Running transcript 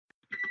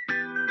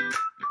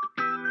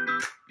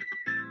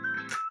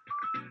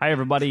Hi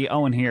everybody,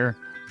 Owen here.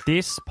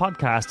 This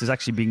podcast is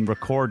actually being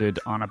recorded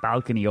on a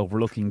balcony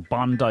overlooking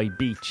Bondi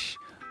Beach,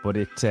 but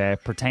it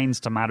pertains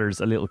to matters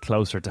a little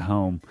closer to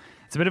home.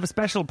 It's a bit of a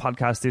special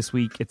podcast this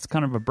week. It's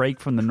kind of a break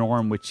from the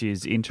norm, which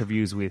is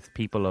interviews with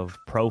people of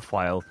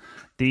profile.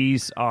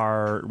 These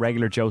are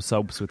regular Joe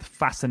Soaps with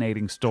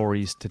fascinating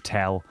stories to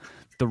tell.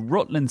 The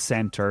Rutland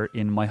Centre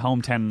in my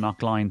hometown of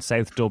Knockline,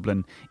 South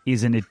Dublin,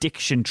 is an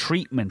addiction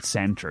treatment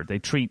centre. They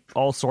treat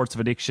all sorts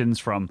of addictions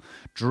from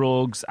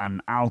drugs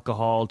and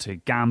alcohol to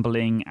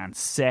gambling and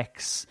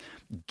sex,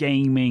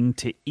 gaming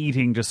to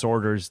eating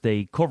disorders.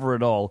 They cover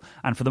it all.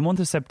 And for the month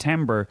of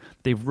September,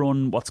 they've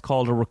run what's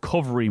called a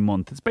recovery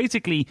month. It's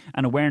basically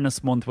an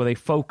awareness month where they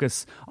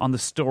focus on the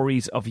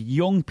stories of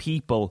young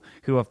people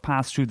who have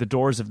passed through the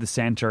doors of the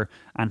centre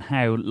and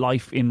how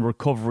life in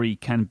recovery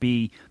can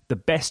be the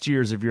best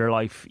years of your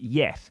life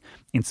yet,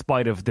 in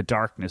spite of the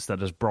darkness that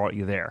has brought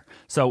you there.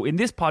 So in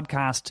this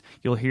podcast,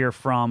 you'll hear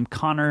from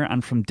Connor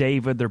and from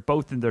David. They're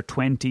both in their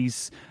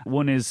 20s.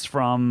 One is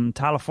from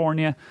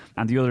California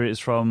and the other is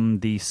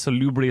from the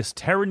salubrious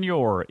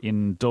Terranure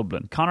in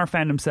Dublin. Connor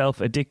found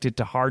himself addicted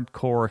to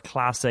hardcore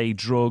Class A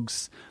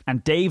drugs,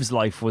 and Dave's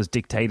life was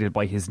dictated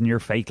by his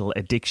near-fatal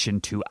addiction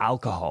to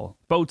alcohol.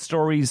 Both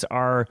stories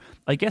are,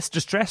 I guess,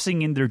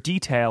 distressing in their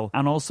detail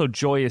and also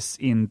joyous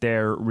in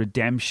their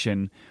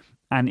redemption.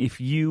 And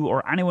if you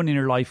or anyone in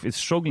your life is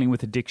struggling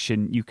with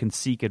addiction, you can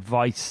seek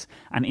advice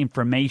and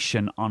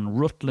information on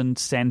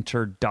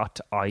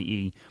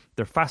rutlandcentre.ie.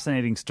 They're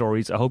fascinating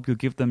stories. I hope you'll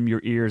give them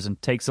your ears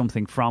and take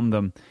something from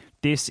them.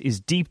 This is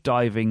Deep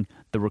Diving,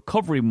 the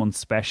Recovery Month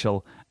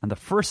special, and the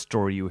first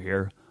story you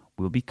hear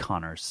will be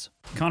Connor's.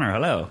 Connor,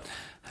 hello.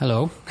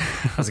 Hello.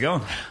 How's it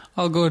going?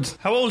 All good.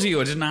 How old are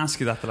you? I didn't ask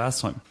you that the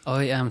last time.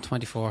 I am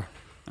 24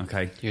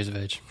 Okay. years of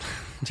age.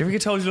 Do you ever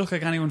get told you look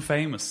like anyone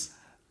famous?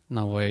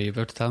 No way, are you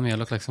about to tell me I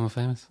look like someone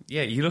famous?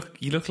 Yeah, you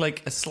look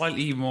like a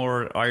slightly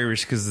more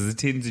Irish because there's a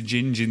tint of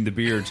ginge in the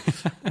beard.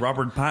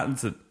 Robert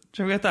Pattinson. Did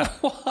you ever get that?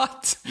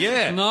 What?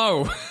 Yeah.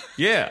 No.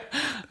 Yeah.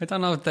 I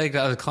don't know if they take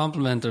that as a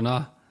compliment or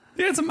not.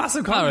 Yeah, it's a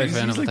massive All right, compliment.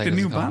 fair He's enough, like I'll the take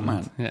it new as a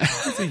compliment. Batman.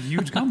 Yeah. It's a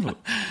huge compliment.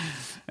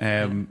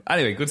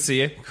 Anyway, good to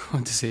see you.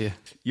 Good to see you.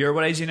 You're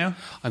what age are you now?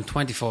 I'm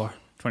 24.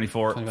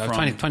 24.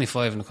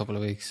 25 in a couple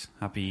of weeks.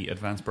 Happy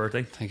advanced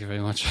birthday. Thank you very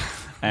much.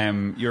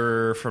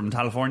 You're from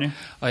California?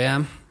 I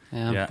am.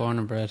 Yeah. Born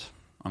and bred.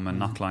 I'm a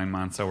Knockline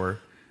man, so we're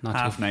Not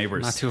half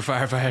neighbours. Not too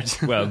far apart.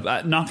 Well,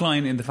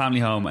 Knockline in the family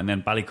home and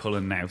then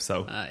Ballycullen now,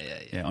 so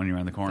yeah. only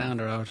around the corner. Down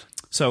the road.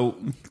 So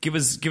give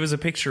us a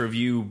picture of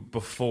you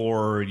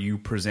before you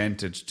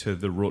presented to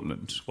the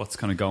Rutland. What's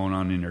kind of going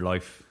on in your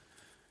life?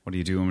 What are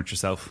you doing with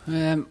yourself?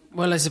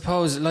 Well, I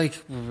suppose,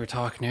 like we were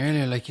talking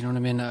earlier, like, you know what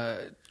I mean,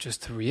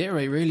 just to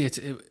reiterate, really,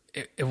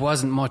 it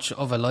wasn't much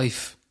of a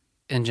life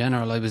in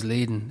general I was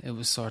leading. It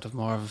was sort of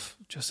more of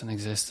just an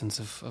existence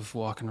of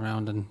walking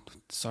around and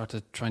sort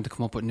of trying to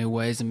come up with new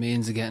ways and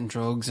means of getting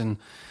drugs and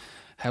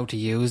how to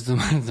use them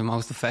in the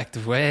most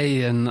effective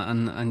way and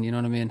you know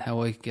what I mean,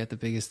 how I could get the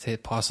biggest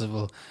hit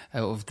possible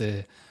out of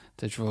the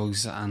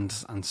drugs and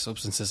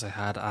substances I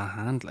had at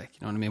hand, like,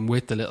 you know what I mean,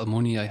 with the little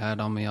money I had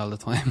on me all the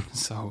time.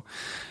 So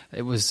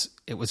it was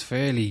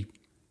fairly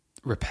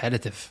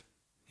repetitive.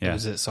 Yeah. It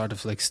was sort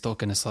of like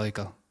stuck in a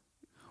cycle.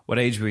 What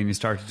age were you when you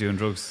started doing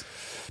drugs?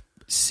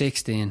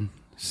 16.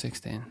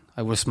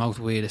 I would have smoked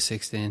weed at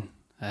 16.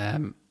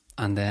 And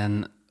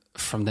then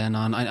from then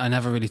on, I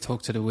never really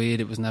took to the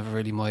weed. It was never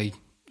really my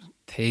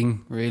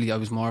thing, really. I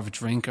was more of a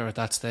drinker at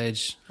that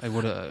stage. I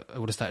would have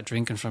started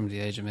drinking from the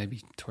age of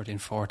maybe 13,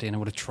 14. I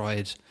would have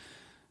tried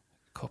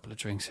a couple of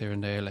drinks here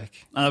and there,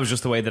 like. And that was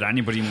just the way that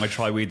anybody might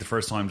try weed the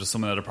first time, just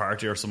someone at a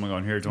party or someone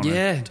going, here, do you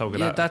want to toke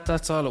it out?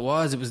 That's all it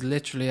was. It was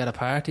literally at a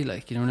party,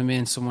 like, you know what I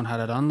mean? Someone had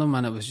it on them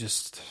and it was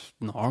just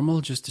normal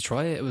just to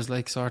try it. It was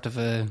like sort of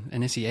an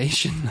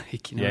initiation,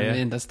 like, you know what I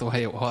mean? That's the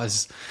way it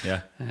was.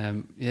 Yeah.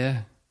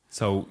 Yeah.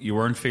 So you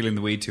weren't feeling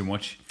the weed too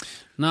much?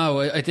 No,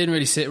 I didn't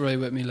really sit right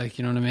with me, like,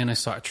 you know what I mean? I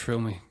started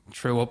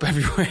threw up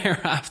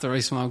everywhere after I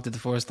smoked it the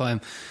first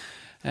time.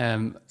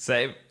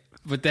 Same.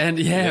 But then,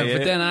 but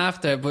then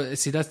after, but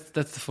see, that's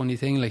the funny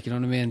thing, like, you know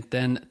what I mean?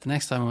 Then the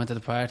next time I went to the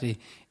party,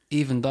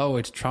 even though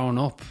I'd thrown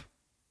up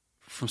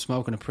from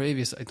smoking a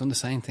previous, I'd done the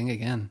same thing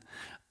again.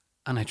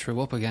 And I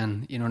threw up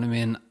again, you know what I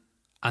mean?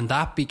 And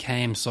that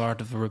became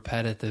sort of a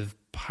repetitive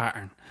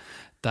pattern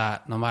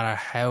that no matter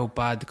how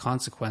bad the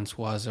consequence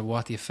was or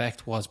what the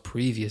effect was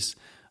previous,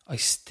 I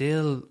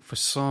still, for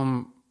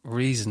some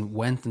reason,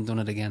 went and done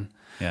it again.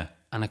 Yeah.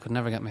 And I could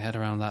never get my head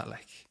around that,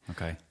 like.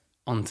 Okay.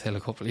 Until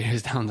a couple of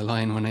years down the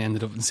line when I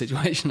ended up in the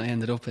situation I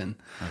ended up in.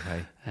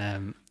 Okay.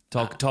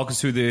 Talk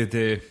us through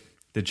the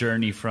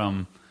journey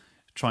from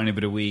trying a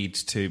bit of weed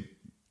to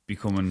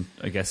becoming,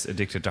 I guess,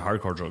 addicted to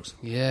hardcore drugs.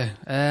 Yeah.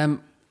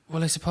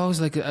 Well, I suppose,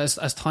 like,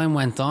 as time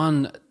went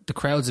on, the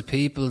crowds of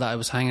people that I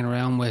was hanging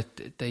around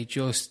with, they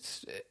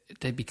sort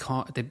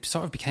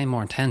of became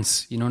more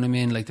intense. You know what I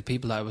mean? Like, the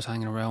people that I was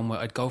hanging around with,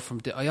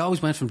 I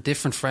always went from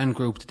different friend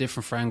group to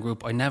different friend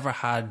group. I never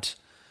had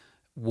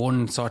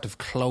one sort of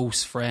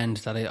close friend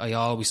that I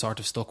always sort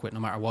of stuck with no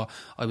matter what.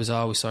 I was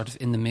always sort of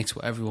in the mix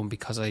with everyone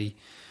because I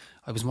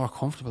was more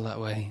comfortable that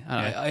way.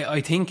 And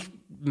I think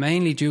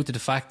mainly due to the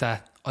fact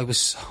that I was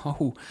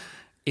so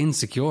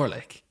insecure,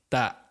 like,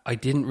 that I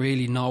didn't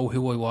really know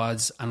who I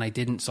was, and I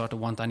didn't sort of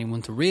want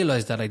anyone to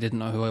realise that I didn't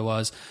know who I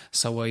was.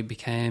 So I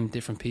became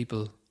different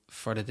people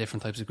for the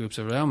different types of groups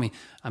around me.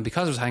 And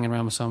because I was hanging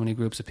around with so many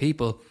groups of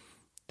people,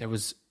 there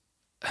was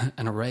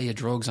an array of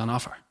drugs on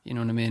offer. You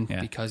know what I mean?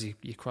 Yeah. Because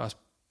you cross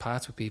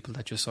paths with people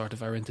that just sort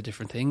of are into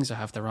different things or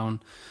have their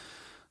own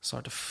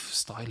sort of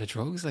style of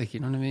drugs, like, you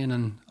know what I mean?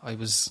 And I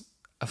was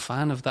a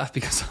fan of that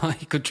because I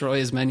could try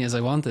as many as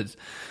I wanted.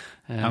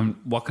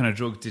 What kind of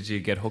drug did you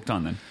get hooked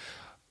on then?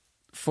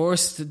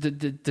 First,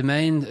 the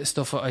main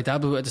stuff I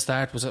dabbled with at the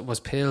start was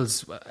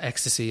pills,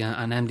 ecstasy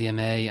and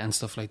MDMA and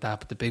stuff like that.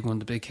 But the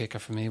big kicker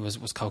for me was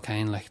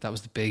cocaine. Like, that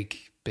was the big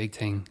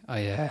thing.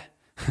 I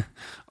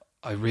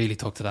I really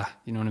took to that.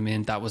 You know what I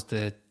mean? That was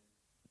the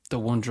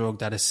one drug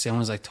that as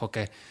soon as I took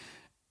it,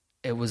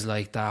 it was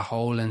like that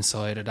hole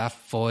inside, or that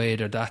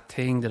void, or that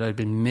thing that I'd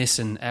been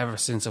missing ever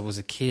since I was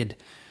a kid.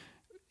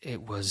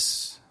 It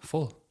was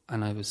full,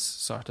 and I was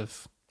sort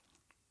of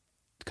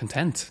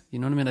content. You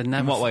know what I mean? I'd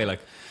never. In what way,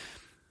 like?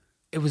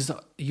 It was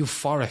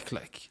euphoric,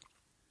 like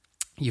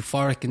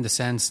euphoric in the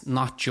sense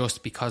not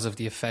just because of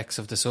the effects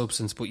of the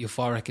substance, but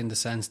euphoric in the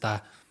sense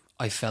that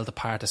I felt a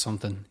part of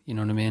something. You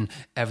know what I mean?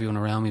 Everyone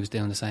around me was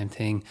doing the same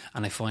thing,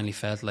 and I finally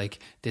felt like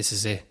this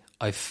is it.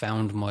 I've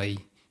found my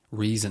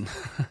reason.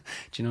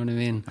 Do you know what I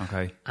mean?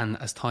 Okay. And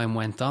as time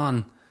went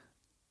on,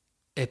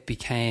 it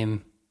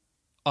became,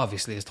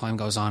 obviously as time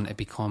goes on, it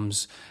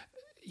becomes,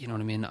 you know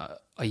what I mean?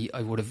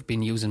 I would have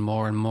been using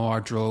more and more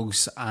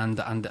drugs, and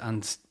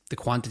the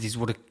quantities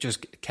would have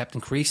just kept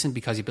increasing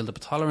because you build up a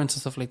tolerance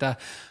and stuff like that.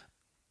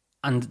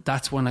 And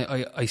that's when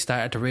I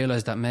started to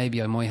realise that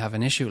maybe I might have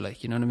an issue,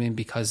 like, you know what I mean?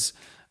 Because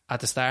at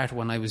the start,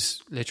 when I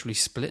was literally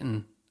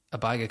splitting a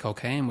bag of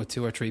cocaine with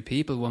 2 or 3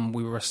 people, when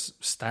we were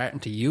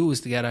starting to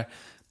use together,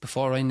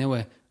 before I knew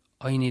it,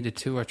 I needed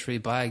 2 or 3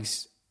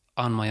 bags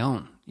on my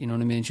own, you know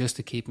what I mean, just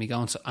to keep me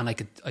going. So, and I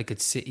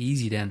could sit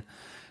easy then,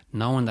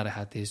 knowing that I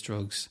had these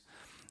drugs.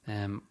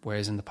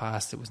 Whereas in the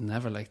past, it was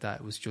never like that.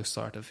 It was just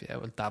sort of,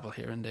 we'll dabble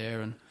here and there.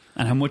 And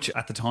how much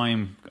at the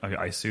time?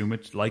 I assume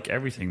it, like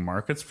everything,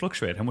 markets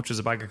fluctuate. How much is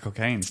a bag of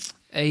cocaine?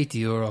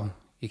 €80.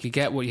 You could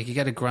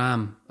get a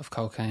gram of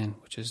cocaine,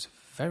 which is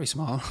very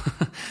small,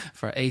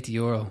 for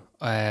 €80.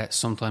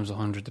 Sometimes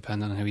 100,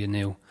 depending on who you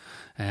knew.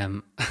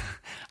 And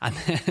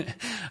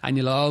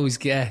you'll always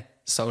get,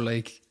 so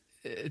like,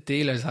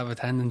 dealers have a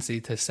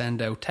tendency to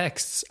send out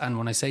texts, and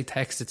when I say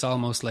text, it's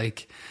almost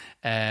like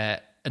a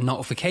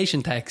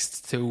notification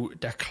text to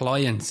their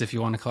clients, if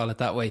you want to call it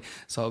that way.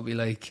 So it'll be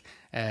like,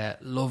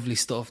 lovely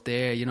stuff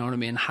there, you know what I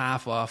mean,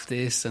 half off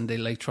this, and they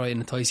like try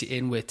and entice you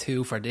in with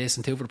 2 for this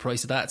and 2 for the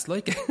price of that. It's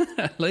like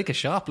like a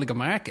shop, like a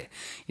market,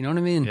 you know what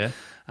I mean? Yeah.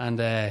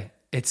 And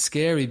it's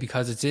scary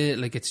because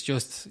it's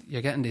just,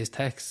 you're getting these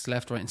texts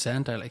left, right and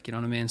centre, like, you know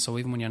what I mean? So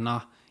even when you're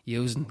not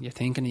using, you're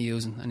thinking of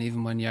using, and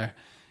even when you're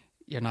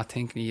not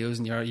thinking of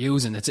using, you're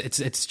using.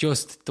 It's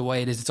just the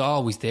way it is. It's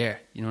always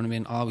there, you know what I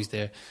mean? Always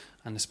there.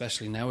 And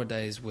especially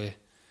nowadays with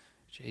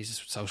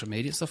social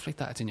media and stuff like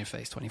that, it's in your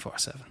face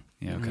 24/7. Yeah,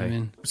 you know okay. what I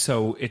mean?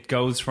 So it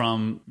goes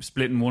from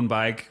splitting one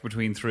bag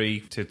between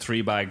 3 to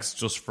 3 bags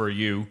just for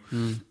you.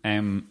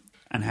 And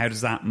how does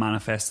that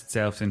manifest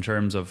itself in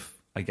terms of,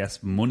 I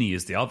guess, money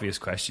is the obvious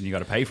question. You got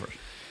to pay for it.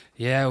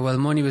 Yeah, well,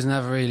 money was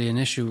never really an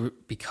issue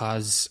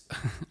because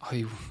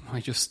I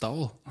just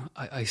stole.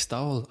 I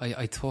stole.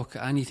 I took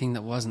anything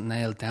that wasn't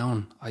nailed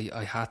down.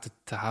 I had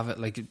to have it.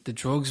 Like, the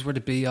drugs were the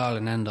be all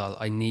and end all.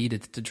 I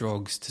needed the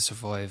drugs to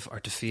survive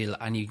or to feel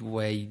any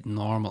way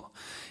normal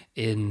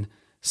in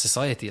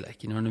society,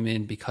 like, you know what I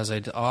mean? Because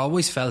I'd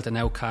always felt an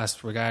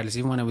outcast regardless.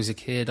 Even when I was a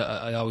kid,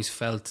 I always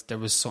felt there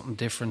was something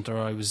different, or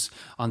I was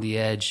on the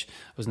edge.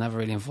 I was never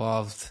really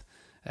involved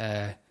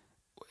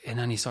in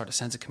any sort of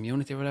sense of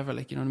community or whatever,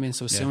 like, you know what I mean?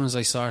 So as soon as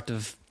I sort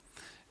of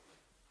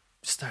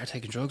started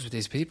taking drugs with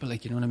these people,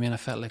 like, you know what I mean, I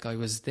felt like I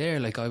was there,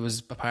 like I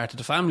was a part of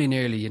the family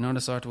nearly, you know, the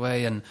sort of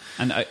way. And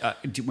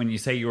when you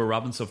say you were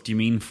robbing stuff, do you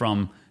mean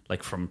from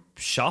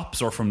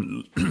shops or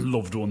from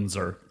loved ones?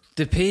 Or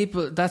the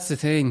people, that's the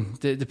thing,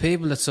 the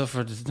people that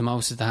suffered the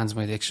most at the hands of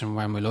my addiction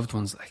were my loved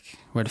ones, like,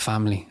 were the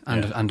family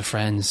and the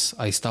friends.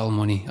 I stole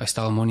money, I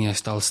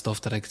stole stuff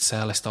that I could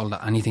sell, I stole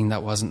anything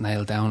that wasn't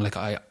nailed down, like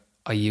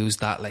I used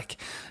that, like,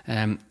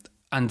 and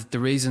the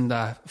reason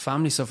that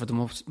family suffered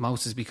the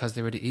most is because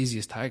they were the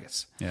easiest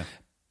targets. Yeah,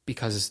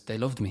 because they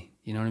loved me,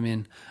 you know what I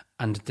mean,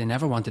 and they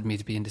never wanted me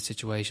to be in the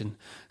situation.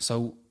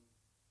 So,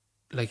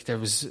 like, there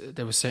was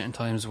certain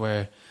times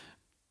where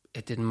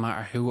it didn't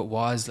matter who it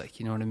was, like,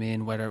 you know what I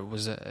mean, whether it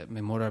was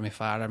my mother, my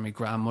father, my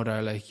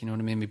grandmother, like, you know what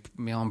I mean,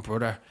 my own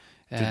brother.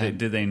 Did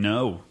they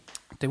know?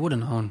 They would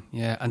have known,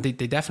 yeah, and they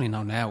definitely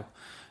know now.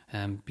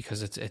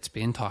 Because it's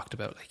been talked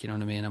about, like, you know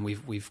what I mean, and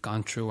we've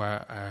gone through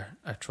our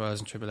trials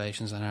and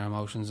tribulations and our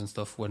emotions and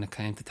stuff when it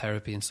came to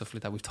therapy and stuff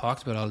like that. We've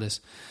talked about all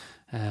this,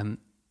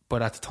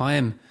 but at the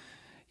time,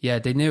 yeah,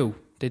 they knew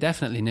They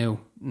definitely knew.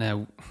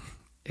 Now,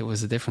 it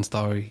was a different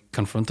story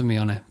confronting me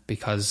on it,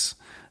 because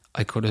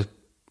I could have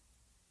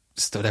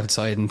stood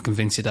outside and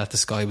convinced you that the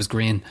sky was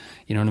green.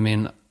 You know what I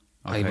mean?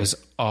 Okay. I was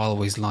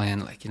always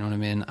lying, like, you know what I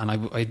mean? And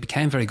I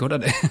became very good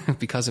at it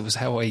because it was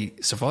how I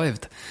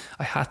survived.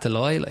 I had to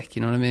lie, like,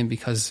 you know what I mean?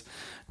 Because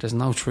there's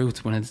no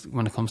truth when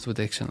it comes to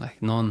addiction,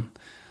 like none,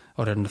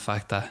 other than the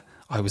fact that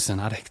I was an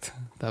addict.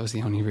 That was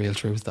the only real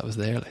truth that was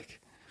there, like.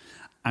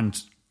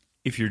 And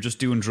if you're just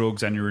doing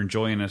drugs and you're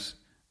enjoying it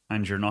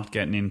and you're not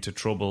getting into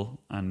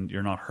trouble and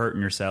you're not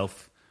hurting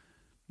yourself,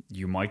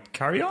 you might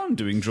carry on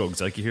doing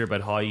drugs. Like you hear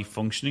about high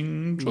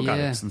functioning drug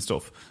addicts and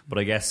stuff. But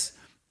I guess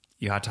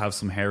you had to have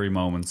some hairy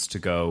moments to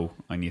go,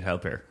 I need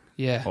help here.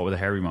 Yeah. What were the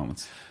hairy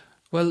moments?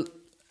 Well,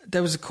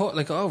 there was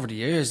like over the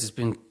years, there's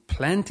been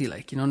plenty,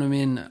 like, you know what I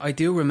mean? I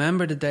do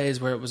remember the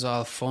days where it was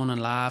all fun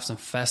and laughs and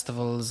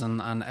festivals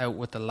and out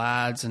with the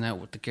lads and out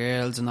with the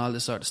girls and all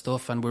this sort of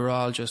stuff. And we were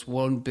all just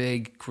one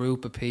big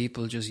group of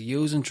people just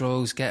using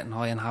drugs, getting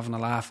high and having a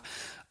laugh.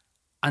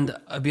 And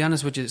I'll be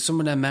honest with you, some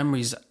of them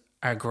memories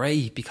are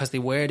great because they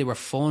were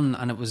fun,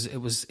 and it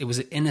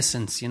was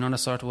innocence, you know, in a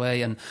sort of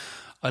way. And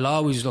I'll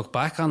always look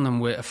back on them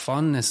with a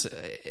fondness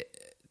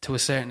to a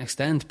certain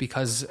extent,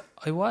 because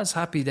I was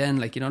happy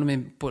then, like, you know what I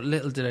mean? But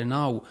little did I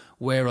know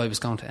where I was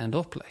going to end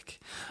up, like.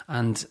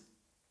 And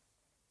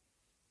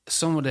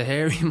some of the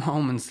hairy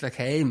moments that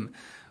came,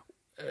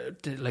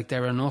 like,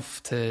 they're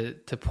enough to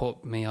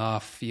put me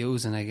off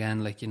using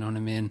again, like, you know what I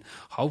mean?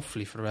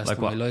 Hopefully for the rest of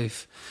my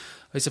life.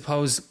 I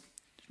suppose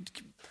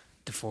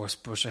the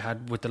first brush I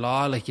had with the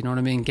law, like, you know what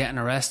I mean, getting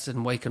arrested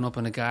and waking up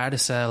in a Garda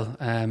cell,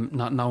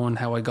 not knowing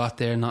how I got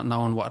there, not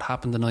knowing what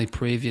happened the night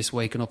previous,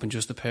 waking up in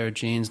just a pair of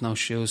jeans, no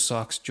shoes,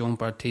 socks,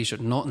 jumper,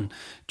 t-shirt, nothing,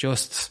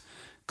 just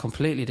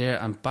completely there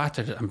and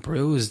battered and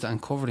bruised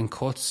and covered in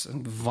cuts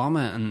and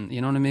vomit, and you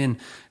know what I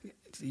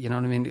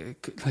mean,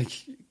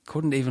 like,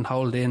 couldn't even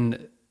hold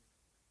in,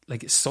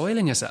 like,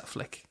 soiling yourself,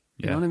 like,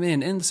 you know what I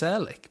mean, in the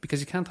cell, like, because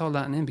you can't hold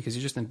that in because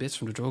you're just in bits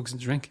from the drugs and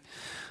drink.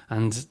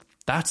 And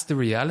that's the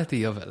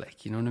reality of it,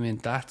 like, you know what I mean?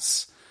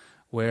 That's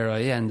where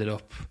I ended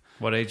up.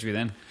 What age were you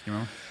then? Do you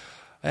remember?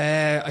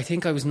 I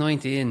think I was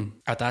 19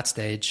 at that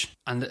stage.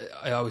 And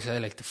I always say,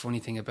 like, the funny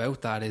thing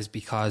about that is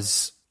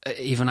because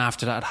even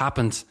after that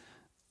happened,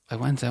 I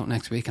went out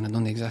next week and I'd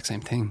done the exact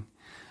same thing.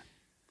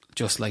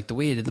 Just like the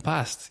weed in the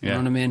past. You know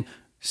what I mean?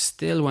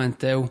 Still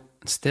went out,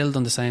 still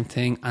done the same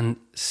thing, and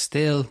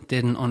still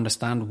didn't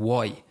understand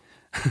why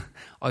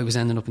I was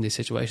ending up in these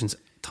situations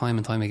time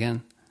and time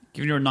again.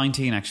 Given you were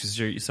 19,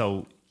 actually,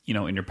 so, you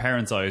know, in your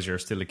parents' eyes, you're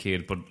still a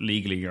kid, but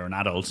legally you're an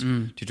adult.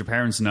 Did your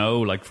parents know,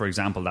 like, for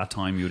example, that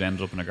time you'd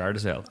ended up in a Garda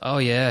cell? Oh,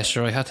 yeah,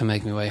 sure. I had to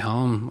make my way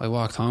home. I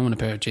walked home in a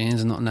pair of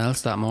jeans and nothing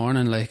else that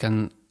morning, like,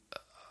 and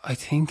I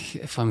think,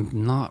 if I'm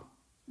not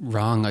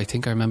wrong, I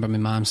think I remember my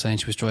mum saying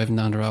she was driving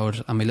down the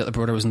road and my little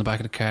brother was in the back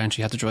of the car and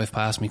she had to drive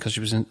past me because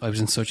I was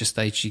in such a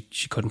state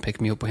she couldn't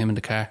pick me up with him in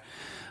the car,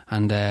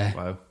 and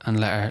and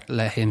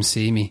let him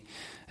see me.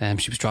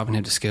 She was dropping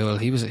him to school.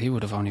 He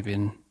would have only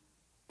been,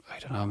 I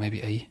don't know,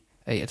 maybe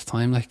eight at the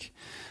time, like.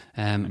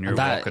 And you're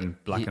walking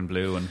black and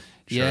blue and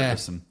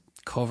shirtless and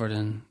covered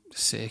in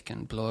sick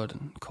and blood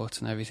and cuts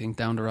and everything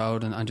down the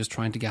road, and just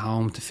trying to get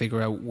home to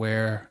figure out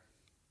where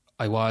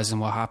I was and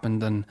what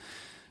happened, and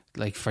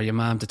like for your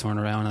mum to turn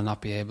around and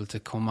not be able to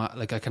come out,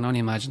 like I can only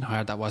imagine how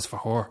hard that was for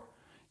her.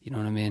 You know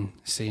what I mean?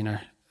 Seeing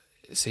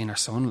her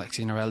son, like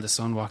seeing her eldest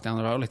son walk down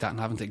the road like that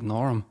and having to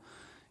ignore him.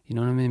 You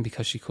know what I mean?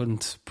 Because she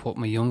couldn't put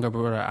my younger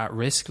brother at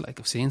risk, like,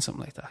 of seeing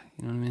something like that.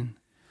 You know what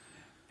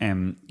I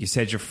mean? You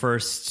said the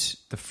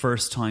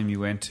first time you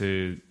went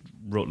to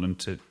Rutland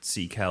to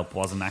seek help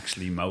wasn't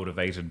actually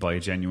motivated by a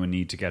genuine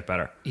need to get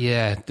better.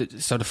 Yeah,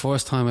 so the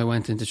first time I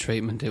went into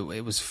treatment,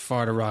 it was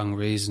for the wrong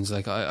reasons.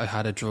 Like I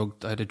had a drug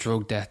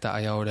debt that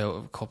I owed out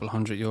of a couple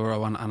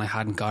 €100, and I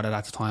hadn't got it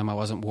at the time. I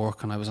wasn't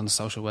working. I was on the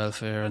social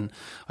welfare, and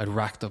I'd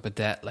racked up a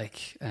debt.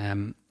 Like,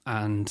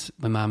 and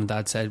my mum and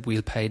dad said,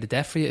 we'll pay the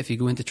debt for you if you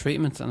go into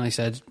treatment. And I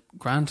said,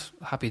 grand,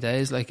 happy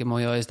days. Like, in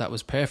my eyes, that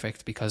was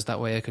perfect, because that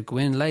way I could go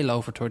in, lay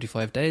low for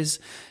 35 days,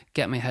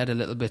 get my head a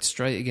little bit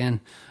straight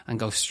again, and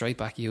go straight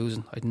back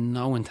using. I had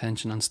no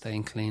intention on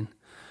staying clean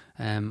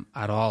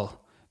at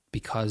all,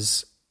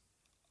 because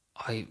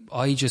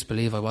I just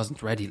believe I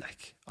wasn't ready.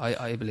 Like,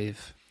 I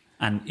believe.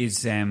 And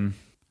is having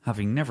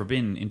never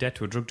been in debt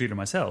to a drug dealer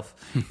myself,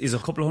 is a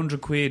couple of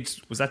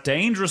 £100, was that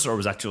dangerous, or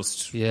was that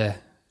just... Yeah.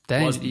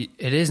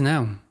 It is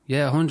now.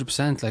 Yeah,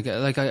 100%.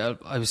 Like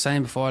I was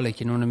saying before, like,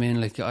 you know what I mean?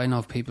 Like, I know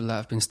of people that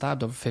have been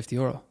stabbed over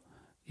 €50.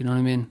 You know what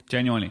I mean?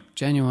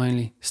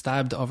 Genuinely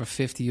stabbed over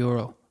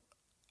 €50,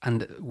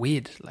 and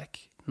weed,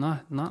 like,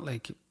 not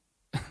like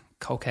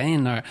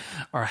cocaine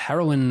or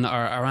heroin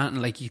or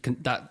anything, like, you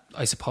can, that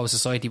I suppose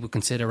society would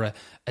consider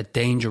a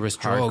dangerous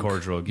drug.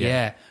 Hardcore drug,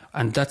 yeah.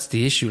 And that's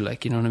the issue,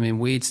 like, you know what I mean?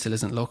 Weed still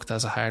isn't looked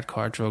as a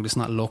hardcore drug. It's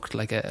not looked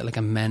like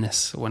a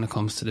menace when it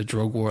comes to the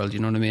drug world, you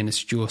know what I mean?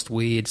 It's just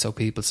weed, so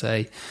people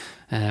say.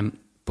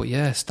 But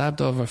yeah,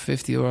 stabbed over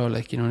 €50,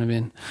 like, you know what I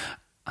mean?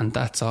 And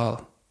that's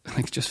all.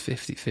 Like, just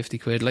 50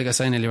 quid. Like I was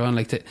saying earlier on,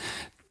 like,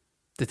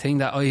 the thing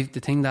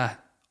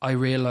that I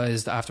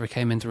realised after I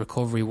came into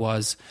recovery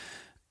was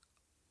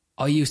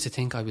I used to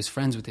think I was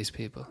friends with these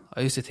people.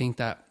 I used to think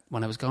that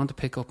when I was going to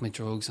pick up my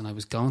drugs and I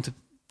was going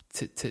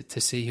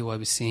to see who I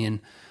was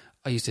seeing,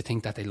 I used to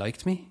think that they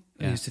liked me.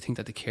 I used to think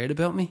that they cared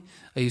about me.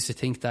 I used to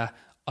think that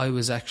I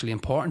was actually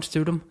important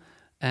to them.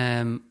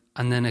 And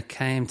then it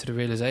came to the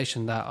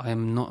realisation that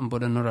I'm nothing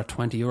but another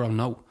 €20.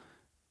 No,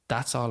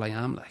 that's all I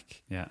am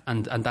like. Yeah.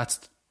 And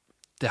that's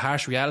the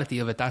harsh reality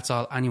of it. That's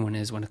all anyone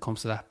is when it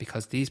comes to that,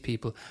 because these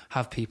people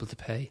have people to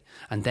pay,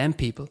 and them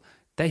people,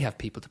 they have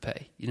people to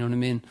pay. You know what I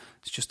mean?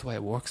 It's just the way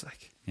it works.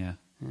 Like, yeah.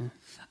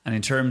 And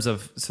in terms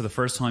of, so the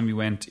first time you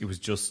went, it was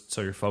just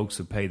so your folks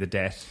would pay the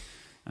debt,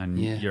 and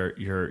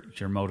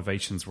your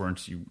motivations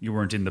weren't, you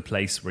weren't in the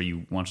place where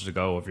you wanted to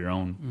go of your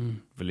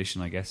own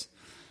volition, I guess.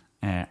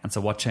 And so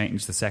what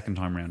changed the second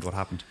time around? What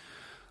happened?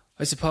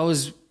 I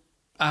suppose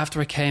after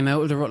I came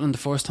out of the Rutland the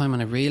first time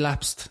and I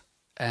relapsed,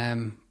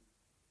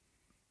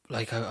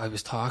 like I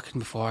was talking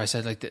before, I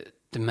said like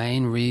the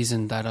main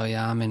reason that I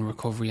am in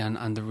recovery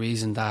and the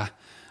reason that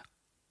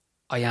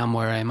I am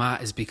where I'm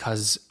at is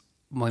because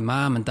my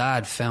mum and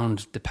dad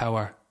found the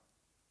power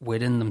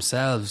within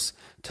themselves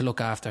to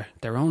look after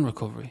their own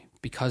recovery.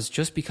 Because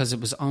just because it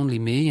was only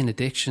me in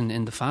addiction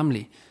in the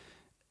family,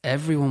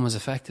 everyone was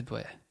affected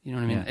by it. You know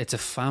what I mean? Yeah. It's a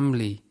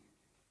family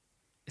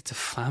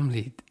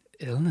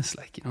illness,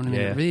 like, you know what I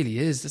mean? Yeah. It really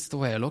is. That's the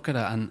way I look at it.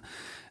 And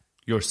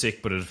You're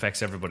sick, but it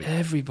affects everybody.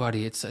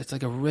 everybody, it's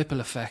like a ripple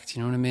effect,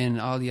 you know what I mean?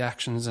 All the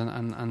actions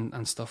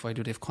and stuff I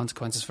do, they have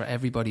consequences for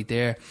everybody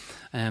there.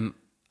 And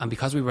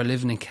because we were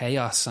living in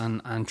chaos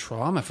and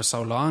trauma for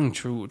so long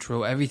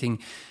through everything,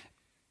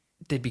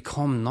 they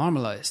become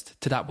normalised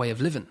to that way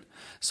of living.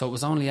 So it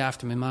was only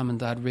after my mum and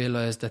dad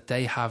realised that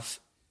they have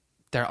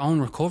their own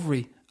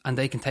recovery and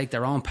they can take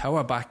their own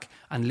power back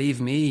and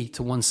leave me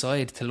to one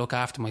side to look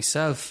after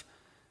myself,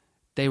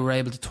 they were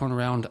able to turn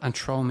around and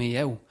throw me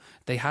out.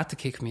 They had to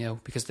kick me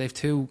out because they've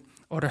 2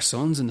 other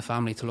sons in the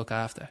family to look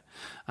after.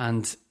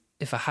 And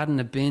if it hadn't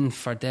have been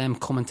for them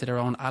coming to their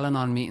own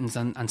Al-Anon meetings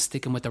and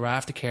sticking with their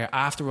aftercare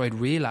after I'd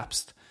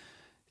relapsed,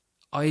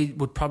 I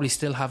would probably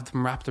still have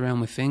them wrapped around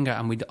my finger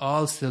and we'd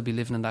all still be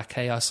living in that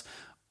chaos,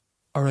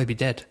 or I'd be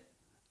dead.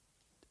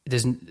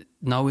 There's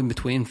no in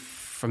between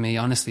for me,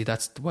 honestly.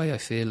 That's the way I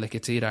feel. Like,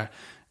 it's either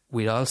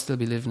we'd all still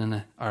be living in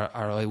it or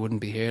I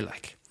wouldn't be here.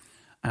 Like,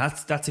 And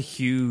that's a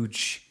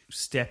huge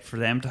step for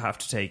them to have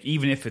to take,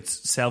 even if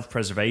it's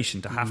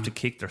self-preservation, to have to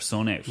kick their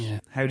son out. Yeah.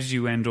 How did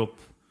you end up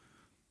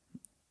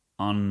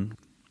on...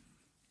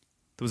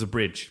 There was a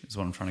bridge, is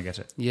what I'm trying to get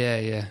at.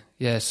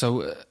 Yeah.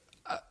 So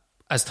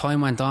as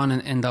time went on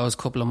in those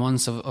couple of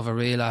months of a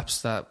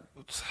relapse, that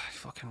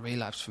fucking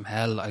relapse from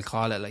hell, I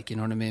call it, like, you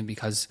know what I mean?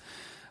 Because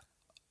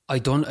I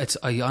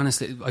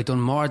done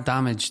more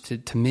damage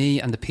to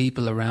me and the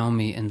people around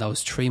me in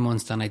those 3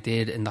 months than I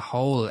did in the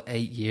whole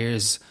 8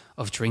 years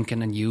of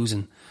drinking and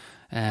using.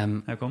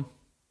 How come?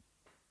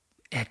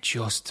 It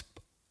just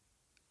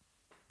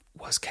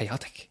was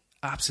chaotic.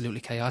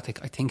 Absolutely chaotic.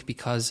 I think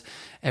because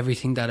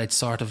everything that I'd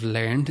sort of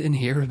learned in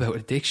here about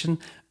addiction,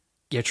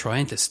 you're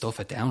trying to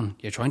stuff it down.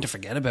 You're trying to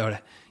forget about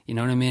it. You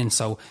know what I mean?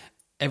 So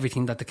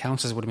everything that the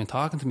counsellors would have been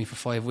talking to me for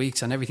 5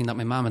 weeks and everything that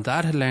my mum and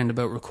dad had learned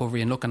about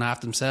recovery and looking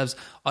after themselves,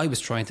 I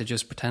was trying to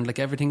just pretend like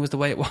everything was the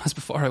way it was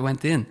before I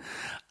went in.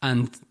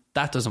 And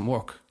that doesn't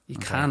work. You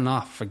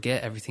cannot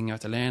forget everything you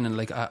have to learn. And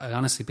like, I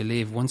honestly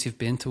believe once you've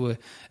been to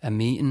a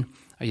meeting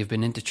or you've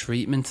been into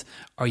treatment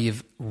or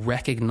you've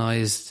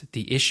recognised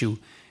the issue,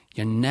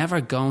 you're never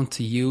going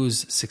to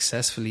use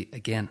successfully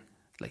again.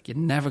 Like, you're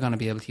never going to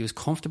be able to use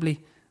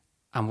comfortably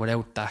and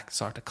without that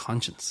sort of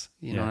conscience.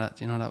 You know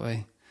that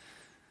way.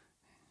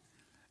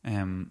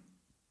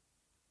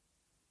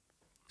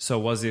 So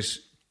was it,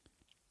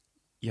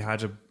 you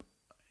had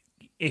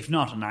if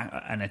not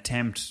an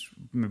attempt,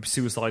 maybe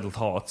suicidal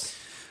thoughts?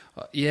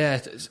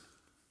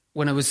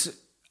 When it was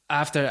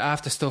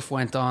after stuff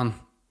went on,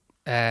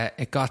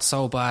 it got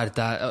so bad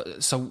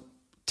that so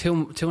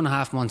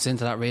 2.5 months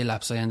into that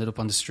relapse, I ended up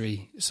on the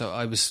street. So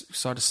I was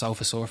sort of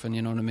sofa surfing,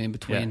 you know what I mean,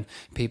 between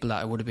people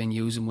that I would have been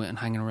using with and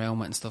hanging around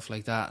with and stuff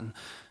like that.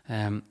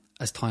 And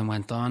as time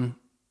went on,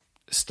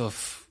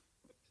 stuff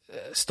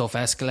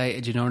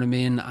escalated, you know what I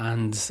mean,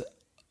 and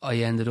I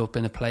ended up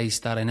in a place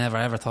that I never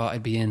ever thought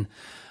I'd be in.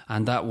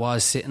 And that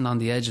was sitting on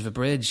the edge of a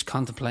bridge,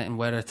 contemplating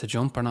whether to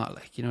jump or not,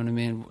 like, you know what I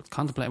mean?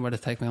 Contemplating whether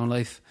to take my own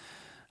life.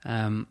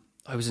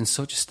 I was in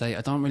such a state.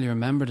 I don't really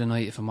remember the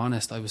night, if I'm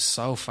honest. I was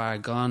so far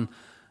gone.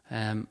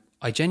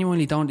 I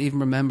genuinely don't even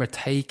remember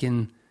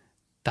taking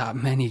that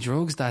many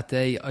drugs that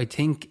day. I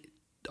think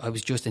I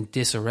was just in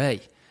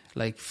disarray,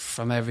 like,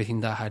 from everything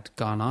that had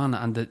gone on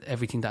and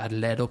everything that had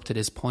led up to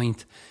this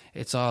point.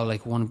 It's all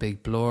like one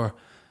big blur.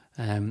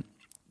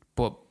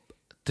 But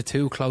the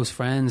 2 close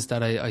friends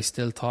that I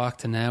still talk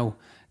to now,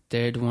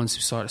 they're the ones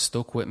who sort of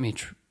stuck with me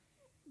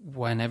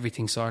when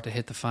everything sort of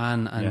hit the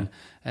fan, and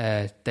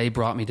they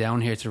brought me down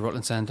here to the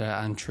Rutland Centre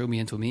and threw me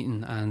into a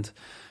meeting. And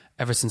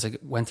ever since I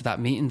went to that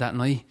meeting that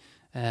night,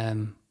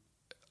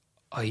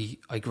 I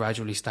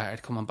gradually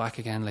started coming back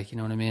again, like, you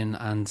know what I mean?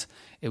 And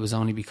it was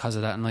only because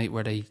of that night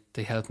where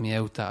they helped me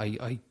out that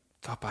I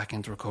got back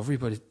into recovery,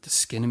 but the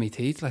skin of my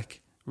teeth,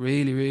 like,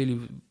 really, really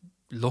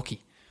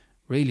lucky.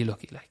 Really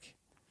lucky, like.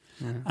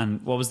 Yeah.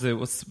 And what's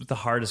the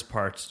hardest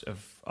part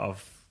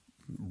of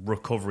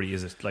recovery?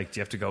 Is it like, do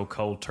you have to go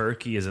cold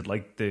turkey? Is it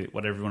like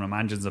what everyone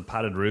imagines, a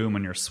padded room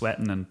and you're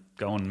sweating and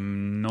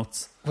going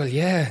nuts? Well,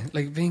 yeah,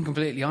 like, being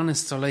completely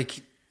honest, so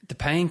like the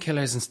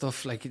painkillers and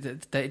stuff, like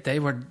they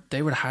were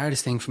the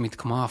hardest thing for me to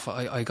come off.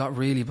 I got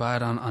really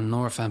bad on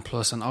Nurofen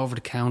Plus and over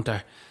the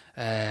counter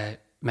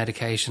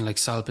medication like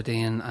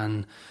Solpadeine,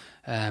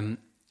 and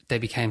they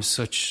became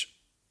such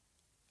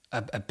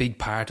a big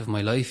part of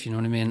my life, you know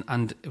what I mean?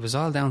 And it was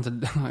all down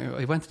to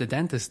I went to the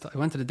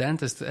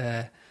dentist.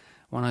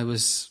 When I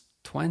was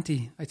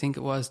 20, I think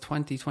it was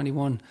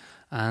 21,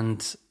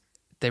 and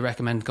they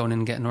recommended going in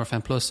and getting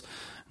Nurofen Plus.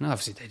 And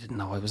obviously they didn't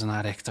know I was an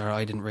addict, or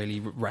I didn't really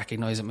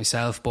recognise it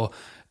myself, but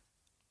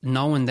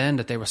knowing then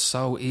that they were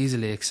so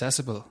easily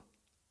accessible.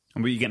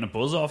 And were you getting a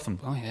buzz off them?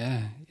 Oh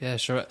yeah,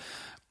 sure.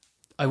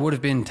 I would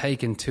have been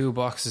taking 2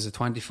 boxes of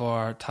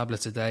 24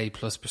 tablets a day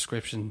plus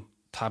prescription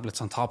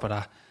tablets on top of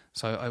that.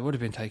 So I would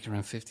have been taking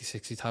around 50,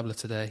 60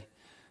 tablets a day.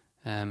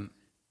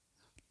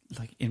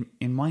 Like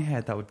in my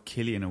head, that would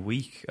kill you in a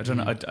week. I don't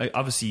know.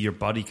 Obviously, your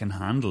body can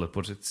handle it,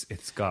 but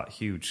it's got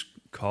huge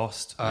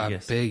cost.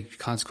 Big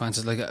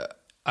consequences.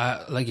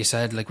 Like you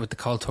said, like with the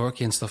cold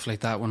turkey and stuff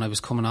like that. When I was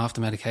coming off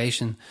the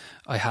medication,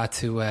 I had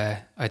to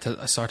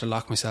sort of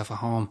lock myself at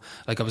home.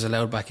 Like, I was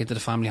allowed back into the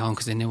family home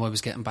because they knew I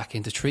was getting back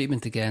into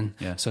treatment again.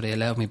 Yeah. So they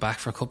allowed me back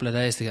for a couple of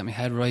days to get my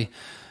head right.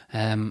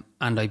 And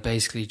I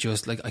basically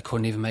just, like, I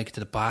couldn't even make it to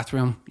the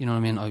bathroom. You know what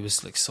I mean? I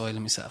was like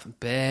soiling myself in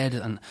bed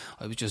and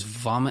I was just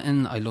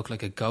vomiting. I looked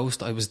like a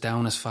ghost. I was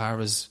down as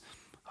far as,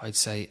 I'd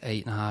say,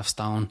 8.5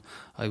 stone.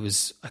 I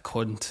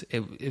couldn't.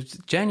 It was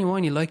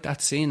genuinely like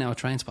that scene now at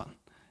Trainspotting.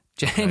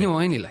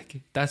 Genuinely,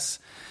 like, that's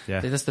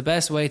the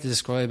best way to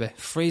describe it.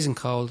 Freezing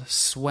cold,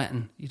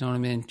 sweating, you know what I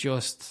mean?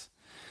 Just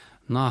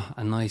not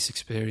a nice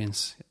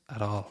experience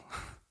at all.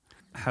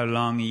 How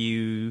long are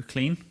you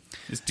clean?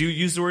 Do you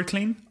use the word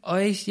clean?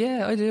 I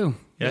do.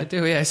 Yeah? I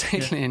do, yeah, I say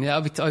clean. Yeah,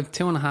 I'm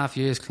 2.5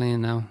 years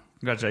clean now.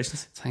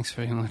 Congratulations. Thanks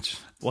very much.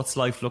 What's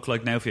life look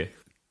like now for you?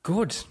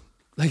 Good.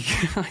 Like,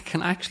 I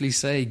can actually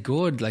say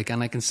good, like,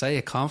 and I can say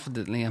it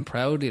confidently and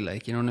proudly,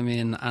 like, you know what I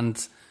mean?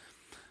 And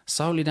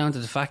solely down to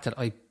the fact that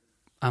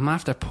I'm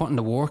after putting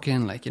the work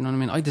in, like, you know what I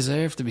mean? I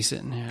deserve to be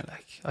sitting here,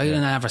 like. I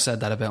never said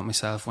that about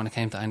myself when it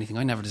came to anything.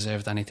 I never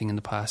deserved anything in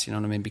the past, you know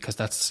what I mean? Because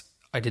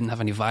I didn't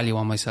have any value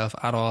on myself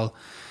at all.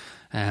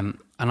 And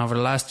over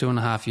the last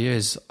 2.5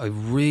 years, I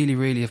really,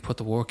 really have put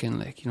the work in,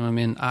 like, you know what I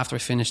mean? After I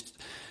finished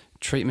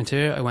treatment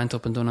here, I went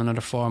up and done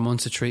another 4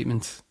 months of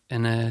treatment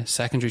in a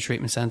secondary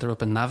treatment centre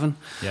up in Navan.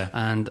 Yeah.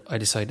 And I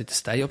decided to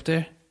stay up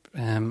there.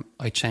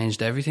 I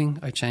changed everything.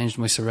 I changed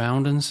my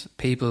surroundings,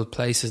 people,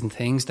 places and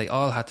things. They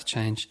all had to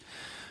change.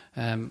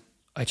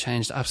 I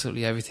changed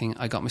absolutely everything.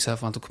 I got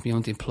myself onto a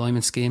community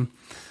employment scheme.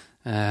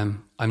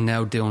 I'm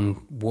now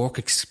doing work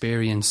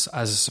experience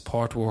as a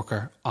support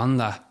worker on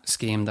that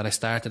scheme that I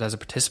started as a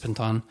participant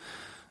on.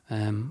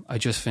 I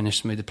just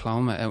finished my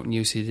diploma out in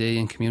UCD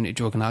in community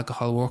drug and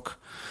alcohol work.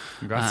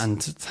 Congrats.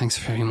 And thanks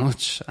very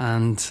much.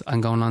 And I'm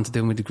going on to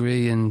do my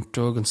degree in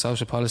drug and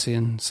social policy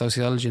and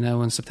sociology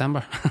now in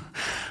September.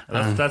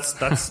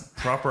 That's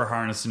proper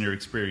harnessing your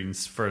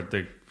experience for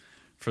the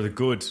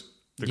good,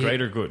 the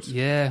greater good.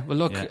 Yeah. Well,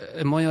 look,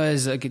 in my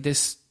eyes,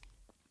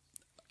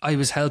 I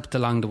was helped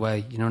along the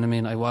way, you know what I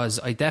mean?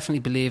 I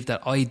definitely believe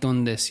that I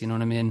done this, you know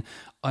what I mean?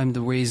 I'm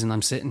the reason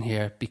I'm sitting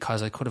here,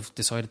 because I could have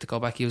decided to go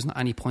back using at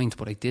any point,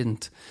 but I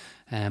didn't.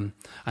 And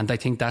I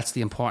think that's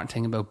the important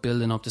thing about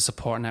building up the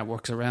support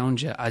networks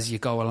around you as you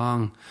go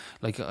along.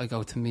 Like, I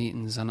go to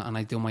meetings and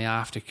I do my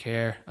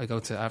aftercare. I go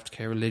to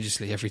aftercare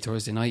religiously every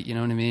Thursday night, you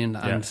know what I mean?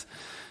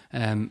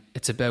 And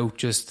it's about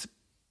just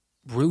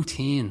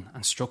routine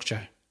and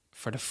structure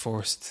for the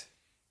first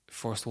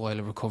while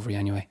of recovery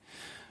anyway.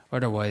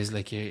 Otherwise,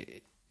 like,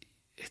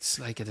 it's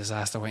like a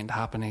disaster waiting to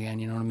happen again,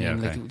 you know what I mean?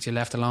 Yeah, okay. Like, you're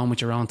left alone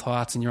with your own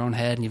thoughts in your own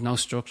head and you've no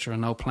structure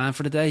and no plan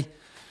for the day.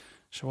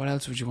 So what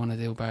else would you want to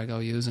do bar go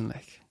using,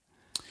 like?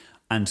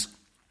 And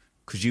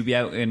could you be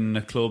out in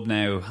a club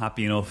now,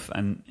 happy enough,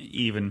 and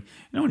even, you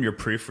know, when you're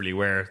peripherally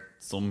where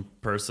some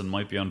person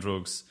might be on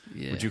drugs,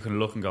 would you kind of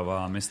look and go, oh,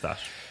 I missed that?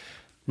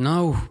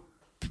 No,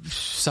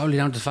 solely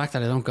down to the fact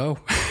that I don't go.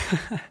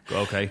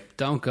 Okay.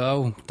 Don't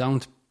go.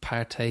 Don't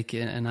partake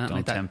in that. Don't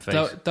like tempt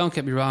that. fate. Don't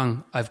get me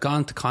wrong. I've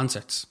gone to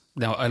concerts.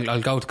 Now,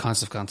 I'll go to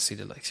concerts. I've gone to see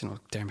the likes, you know,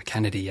 Dermot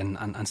Kennedy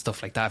and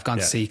stuff like that. I've gone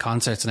to see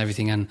concerts and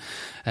everything,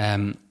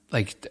 and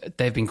like,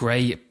 they've been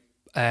great.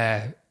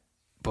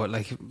 But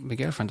like, my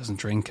girlfriend doesn't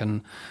drink,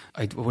 and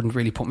I wouldn't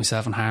really put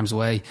myself in harm's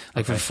way.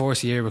 Like, for the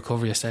first year of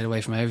recovery, I stayed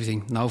away from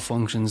everything. No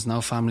functions,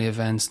 no family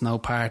events, no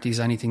parties,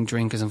 anything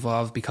drink is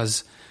involved,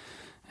 because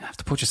you have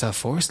to put yourself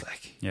first.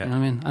 Like, you know what I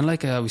mean? And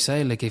like I always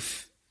say, like,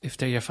 if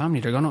they're your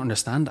family, they're going to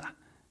understand that.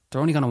 They're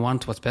only going to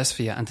want what's best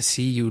for you and to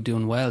see you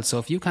doing well. So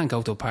if you can't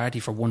go to a party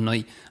for one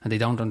night and they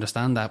don't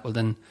understand that, well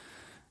then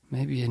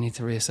maybe you need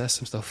to reassess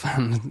some stuff.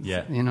 And,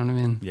 Yeah. you know what I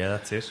mean? Yeah,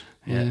 that's it.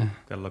 Yeah.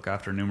 Got to look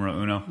after numero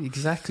uno.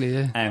 Exactly,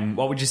 yeah.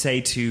 What would you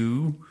say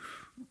to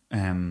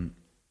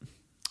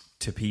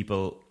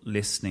people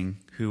listening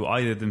who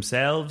either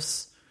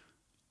themselves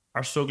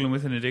are struggling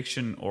with an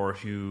addiction or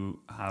who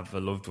have a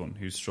loved one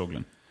who's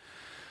struggling?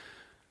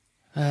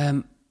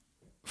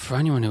 For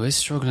anyone who is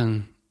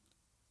struggling,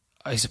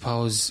 I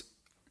suppose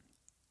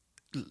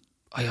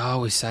I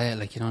always say it,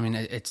 like, you know what I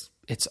mean?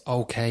 It's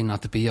okay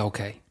not to be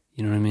okay.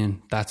 You know what I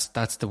mean? That's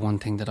the one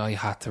thing that I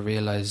had to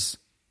realize.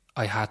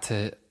 I had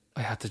to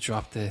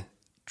drop the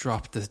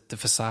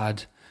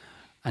facade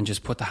and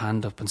just put the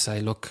hand up and say,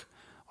 look,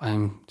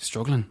 I'm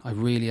struggling. I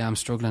really am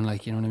struggling,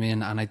 like, you know what I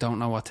mean? And I don't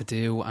know what to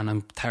do, and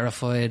I'm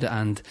terrified,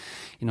 and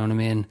you know what I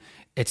mean?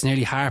 It's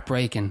nearly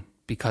heartbreaking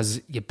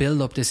because you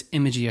build up this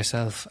image of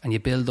yourself and you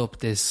build up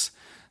this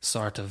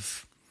sort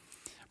of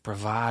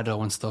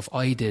bravado and stuff.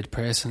 I did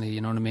personally, you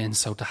know what I mean?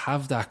 So to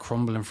have that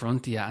crumble in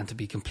front of you and to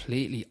be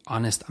completely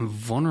honest and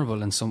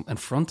vulnerable in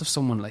front of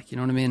someone, like, you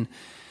know what I mean?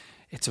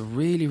 It's a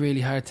really,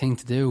 really hard thing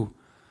to do.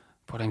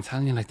 But I'm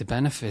telling you, like, the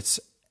benefits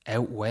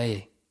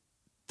outweigh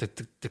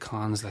the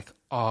cons, like,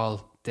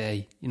 all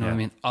day. You know what I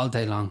mean? All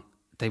day long.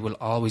 They will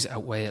always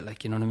outweigh it,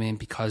 like, you know what I mean?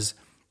 Because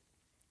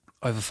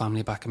I have a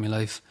family back in my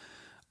life.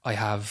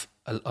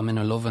 I'm in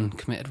a loving,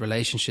 committed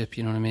relationship,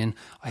 you know what I mean?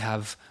 I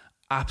have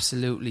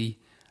absolutely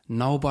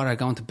no bother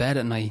going to bed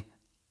at night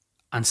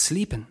and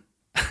sleeping.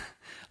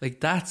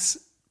 Like, that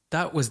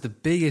was the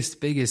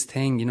biggest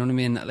thing, you know what I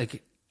mean?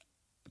 Like,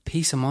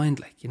 peace of mind,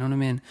 like, you know what I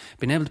mean?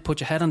 Being able to put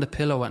your head on the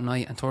pillow at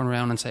night and turn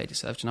around and say to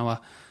yourself, you know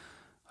what?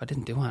 I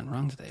didn't do anything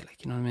wrong today,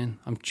 like, you know what I mean?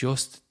 I'm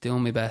just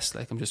doing my best,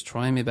 like, I'm just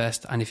trying my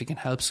best. And if you can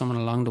help someone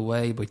along the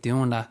way by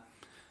doing that,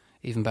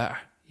 even better,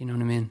 you know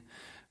what I mean?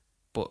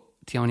 But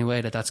the only way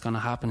that's going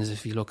to happen is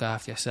if you look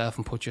after yourself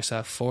and put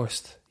yourself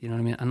first, you know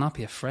what I mean? And not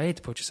be afraid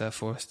to put yourself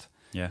first.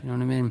 Yeah. You know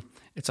what I mean?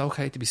 It's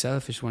okay to be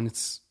selfish when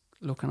it's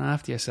looking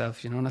after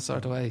yourself, you know, that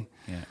sort of way.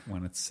 Yeah,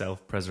 when it's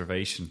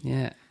self-preservation.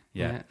 Yeah.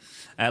 Yeah.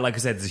 Like I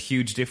said, there's a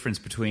huge difference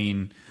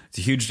between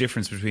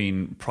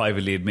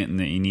privately admitting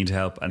that you need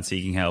help and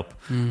seeking help,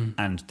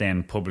 and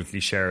then publicly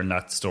sharing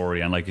that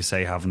story, and, like you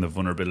say, having the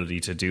vulnerability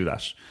to do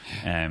that.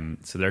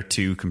 So they're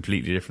two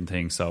completely different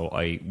things. So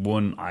I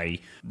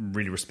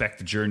really respect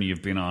the journey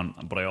you've been on,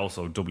 but I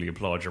also doubly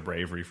applaud your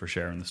bravery for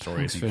sharing the story.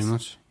 Thanks very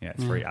much. Yeah,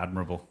 it's very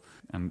admirable.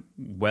 And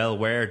well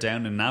aware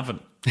down in Navan.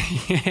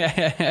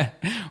 Yeah,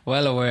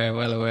 well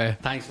aware.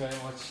 Thanks very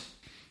much.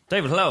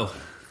 David, hello.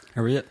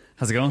 How are you?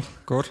 How's it going?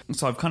 Good.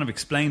 So I've kind of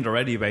explained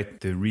already about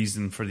the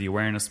reason for the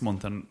Awareness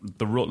Month and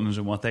the Rutland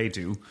and what they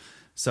do.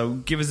 So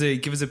give us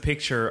a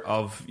picture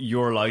of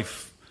your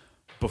life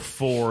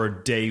before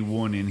day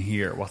one in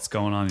here. What's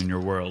going on in your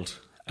world?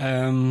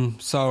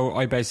 So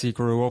I basically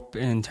grew up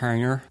in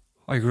Turner.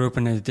 I grew up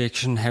in an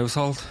addiction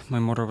household. My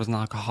mother was an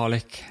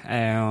alcoholic,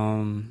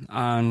 and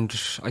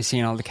I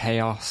seen all the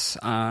chaos,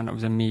 and I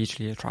was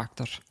immediately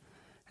attracted.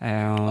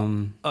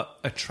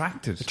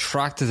 Attracted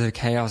to the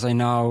chaos. I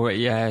know,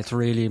 yeah, it's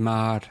really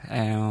mad.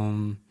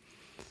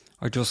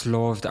 I just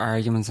loved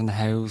arguments in the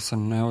house,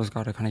 and I always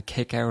got a kind of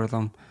kick out of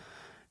them.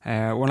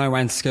 When I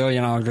went to school, you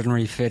know, I didn't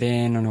really fit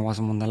in, and I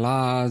wasn't one of the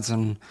lads,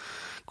 and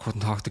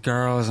couldn't talk to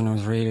girls, and I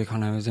was really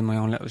I was in my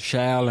own little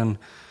shell. And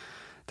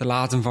the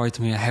lads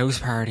invited me to a house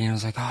party, and I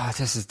was like, oh,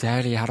 this is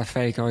deadly. I had a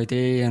fake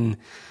ID and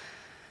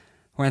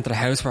went to the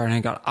house party, and I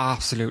got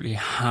absolutely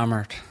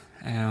hammered.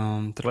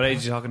 What age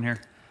are you talking here?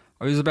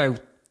 I was about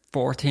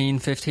 14,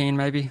 15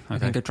 maybe. Okay. I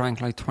think I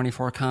drank like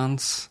 24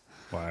 cans.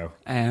 Wow.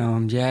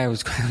 Yeah, it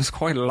was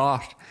quite a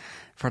lot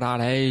for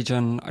that age,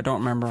 and I don't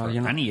remember. For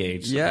any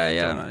age.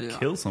 Yeah.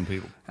 Kill some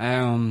people.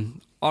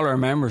 All I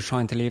remember is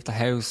trying to leave the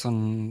house,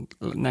 and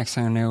next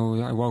thing I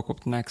knew, I woke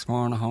up the next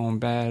morning home in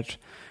bed.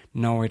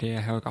 No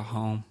idea how I got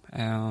home.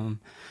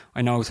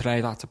 I know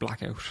today that's a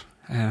blackout.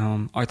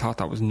 I thought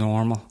that was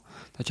normal,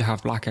 that you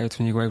have blackouts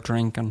when you go out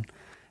drinking.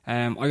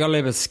 I got a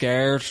little bit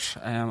scared,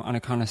 and I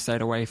kind of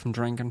stayed away from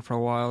drinking for a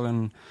while,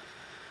 and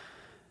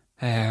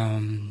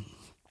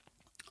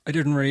I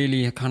didn't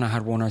really. I kind of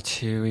had one or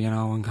two, you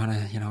know, and kind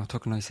of, you know,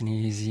 took it nice and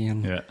easy.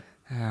 And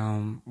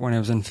when I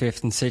was in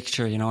 5th and 6th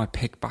year, you know, I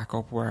picked back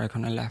up where I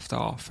kind of left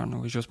off, and it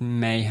was just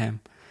mayhem.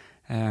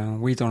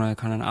 We'd done a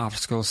kind of an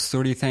after-school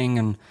study thing,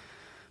 and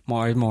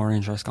I had more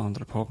interest going to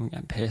the pub and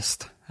getting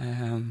pissed.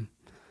 And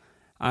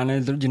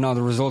you know,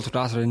 the result of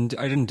that,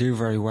 I didn't do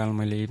very well in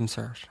my leaving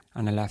cert,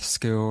 and I left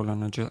school,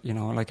 and I just, you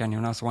know, like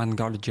anyone else, I went and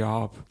got a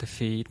job to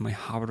feed my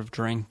habit of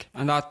drink.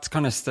 And that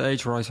kind of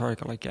stage where I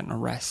started like getting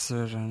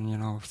arrested, and, you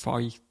know,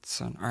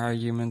 fights and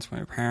arguments with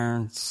my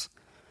parents.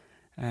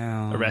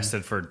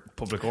 Arrested for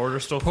public order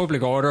stuff?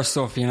 Public order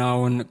stuff, you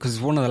know, and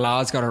because one of the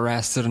lads got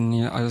arrested, and,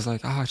 you know, I was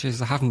like, oh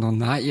jeez, I haven't done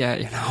that yet,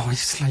 you know.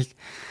 It's like,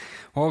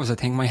 what was I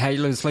thinking? My head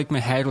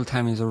will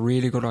tell me it's a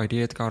really good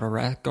idea to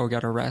go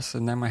get arrested,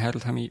 and then my head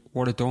will tell me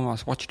what I done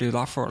was, what you do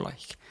that for,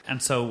 like. And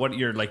so what,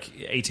 you're like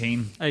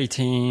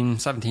 18?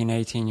 17,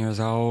 18 years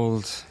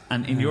old.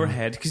 And in your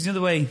head, because you know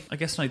the way, I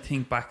guess when I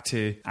think back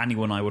to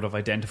anyone I would have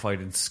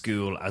identified in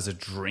school as a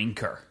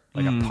drinker,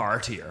 like a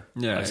partier,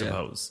 Yeah, I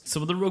suppose.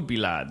 Some of the rugby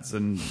lads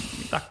and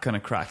that kind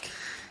of crack.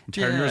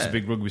 Terry's a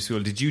big rugby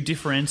school. Did you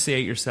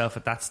differentiate yourself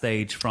at that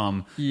stage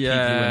from people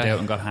who went out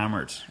and got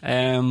hammered?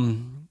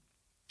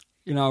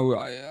 You know,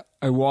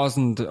 I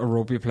wasn't a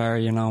rugby player,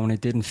 you know, and I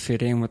didn't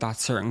fit in with that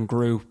certain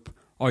group.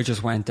 I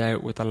just went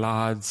out with the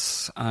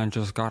lads and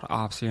just got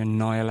absolutely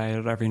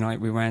annihilated every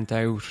night we went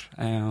out.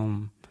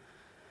 And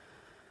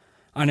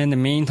in the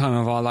meantime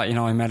of all that, you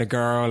know, I met a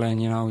girl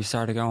and, you know, we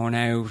started going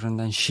out, and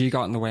then she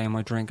got in the way of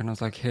my drink, and I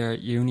was like, here,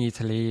 you need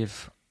to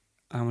leave.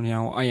 And, you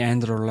know, I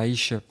ended a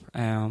relationship.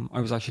 I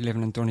was actually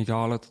living in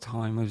Donegal at the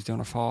time. I was doing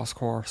a FOSS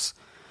course,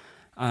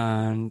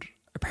 and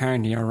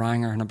apparently I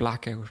rang her in a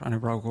blackout and I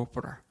broke up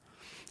with her.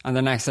 And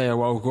the next day I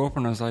woke up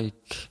and I was like,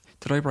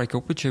 did I break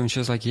up with you? And she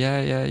was like,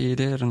 yeah, you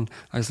did. And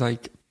I was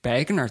like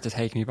begging her to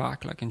take me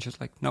back, like, and she was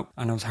like, nope.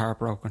 And I was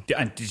heartbroken.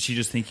 And did she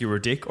just think you were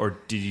a dick, or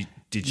did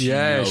she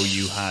know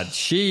you had?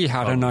 She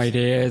had an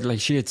idea. Like,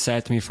 she had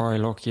said to me before,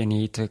 look, you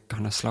need to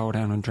kind of slow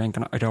down and drink,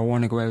 and I don't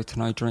want to go out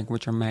tonight drink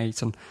with your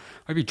mates. And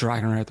I'd be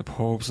dragging her out the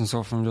pubs and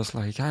stuff, and I'm just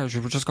like, yeah,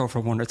 should we just go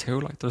for one or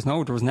two? Like, there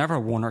was never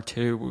one or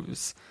two. It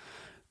was,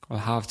 we'll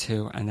have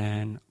two and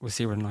then we'll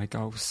see where the night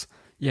goes.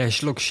 Yeah,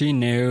 she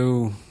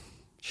knew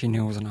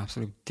I was an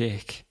absolute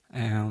dick.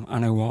 And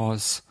I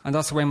was. And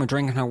that's the way my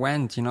drinking had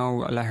went, you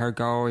know. I let her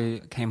go.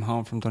 I came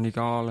home from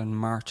Donegal in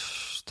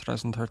March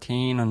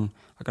 2013 and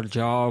I got a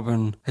job,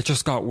 and it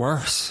just got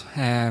worse.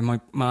 My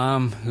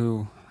mum,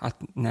 who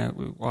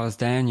was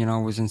then, you know,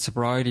 was in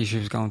sobriety. She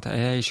was going to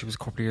AA. She was a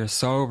couple of years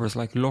sober. It's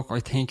like, look,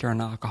 I think you're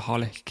an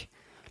alcoholic.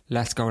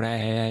 Let's go to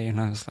AA. And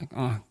I was like,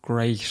 oh,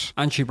 great.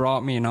 And she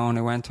brought me, you know, and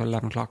I went to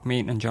 11 o'clock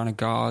meeting in John of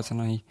God's,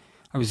 and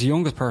I was the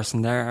youngest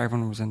person there.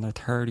 Everyone was in their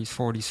 30s,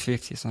 40s,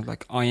 50s. And I was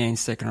like, I ain't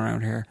sticking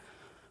around here.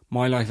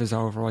 My life is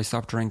over. I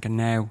stopped drinking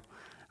now.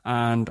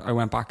 And I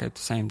went back out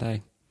the same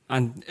day.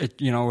 And it,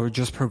 you know, it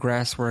just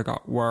progressed where it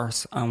got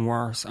worse and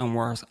worse and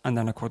worse. And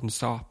then I couldn't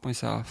stop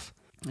myself.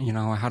 You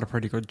know, I had a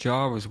pretty good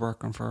job. I was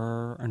working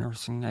for a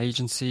nursing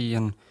agency,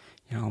 and,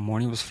 you know,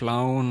 money was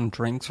flowing,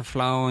 drinks were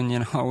flowing, you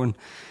know. And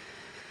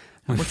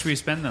how much were you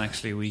spending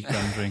actually a week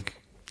on drink?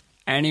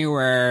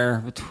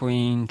 Anywhere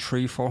between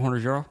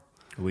 €300-400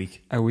 a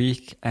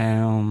week.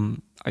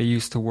 I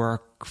used to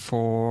work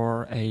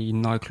for a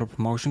nightclub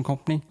promotion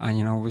company, and,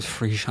 you know, it was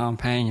free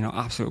champagne, you know,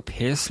 absolute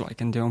piss,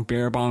 like, and doing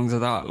beer bongs of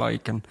that,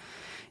 like, and,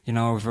 you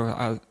know,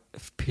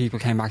 if people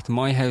came back to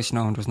my house, you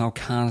know, and there was no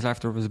cans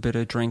left, there was a bit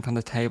of drink on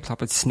the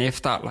tabletop, I'd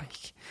sniff that,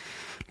 like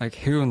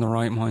who in the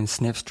right mind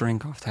sniffs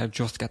drink off the table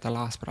just to get the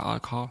last bit of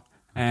alcohol?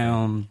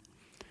 You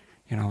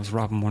know, I was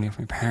robbing money off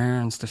my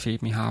parents to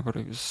feed me habit.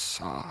 It was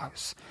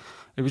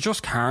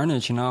just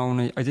carnage, you know,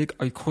 and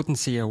I couldn't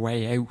see a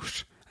way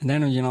out. And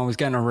then, you know, I was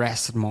getting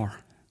arrested more,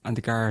 and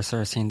the guards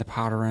started seeing the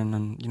pattern,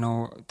 and, you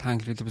know,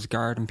 thankfully there was a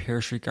guard in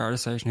Pearse Street Guard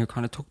Station who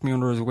kind of took me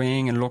under his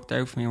wing and looked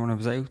out for me when I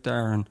was out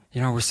there. And,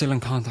 you know, we're still in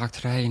contact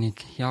today, and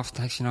he often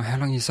texts, you know, how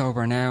long are you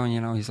sober now? And,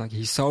 you know, he's like,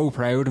 he's so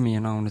proud of me,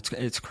 you know, and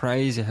it's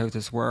crazy how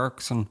this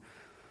works. And,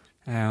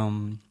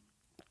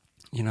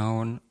 you know,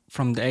 and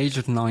from the age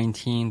of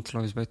 19 till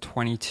I was about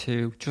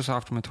 22, just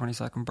after my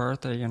 22nd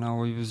birthday, you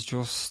know, I was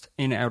just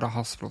in and out of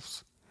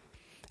hospitals.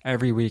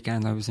 Every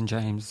weekend I was in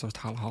James or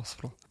Tala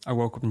Hospital. I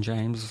woke up in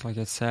James, like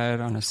I said,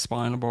 on a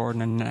spinal board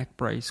and a neck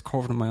brace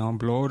covered in my own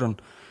blood,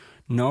 and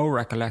no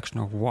recollection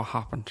of what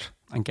happened.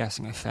 I'm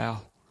guessing I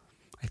fell.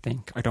 I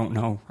think. I don't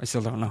know. I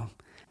still don't know.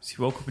 So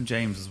you woke up in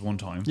James one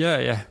time.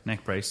 Yeah.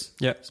 Neck brace.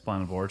 Yeah.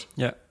 Spinal board.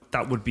 Yeah.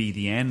 That would be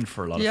the end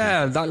for a lot of people.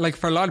 Yeah, that, like,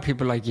 for a lot of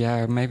people, like,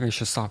 yeah, maybe I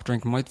should stop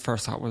drinking. My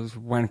first thought was,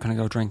 when can I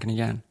go drinking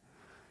again?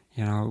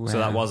 You know. So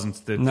that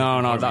wasn't the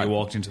that you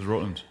walked into the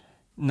Rutland.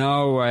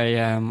 No,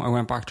 I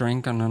went back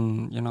drinking,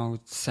 and, you know,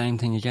 same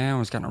thing again. I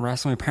was getting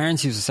arrested. My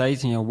parents used to say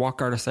to me, what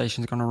Garda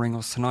station's going to ring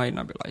us tonight? And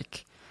I'd be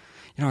like,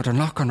 you know, they're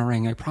not going to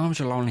ring. I promise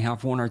you'll only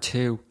have one or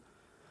two.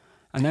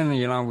 And then,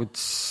 you know,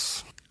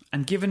 it's...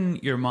 And given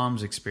your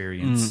mom's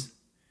experience,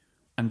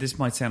 and this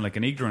might sound like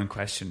an ignorant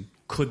question,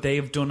 could they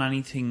have done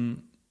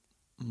anything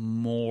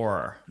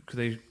more? Could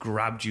they have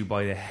grabbed you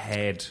by the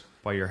head,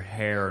 by your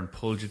hair, and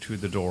pulled you through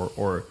the door?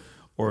 Or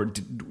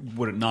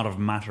would it not have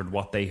mattered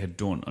what they had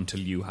done until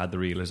you had the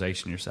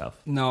realisation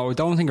yourself? No, I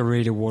don't think it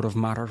really would have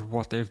mattered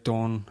what they've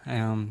done.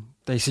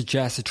 They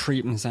suggested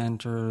treatment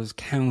centres,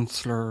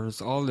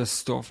 counsellors, all this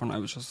stuff, and I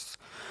was just...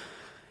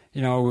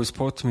 You know, it was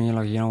put to me,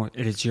 like, you know,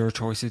 it is your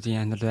choice at the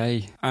end of the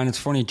day. And it's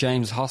funny,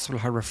 James Hospital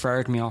had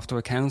referred me off to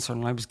a counsellor,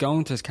 and I was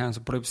going to this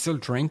counsellor, but I was still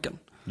drinking.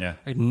 Yeah.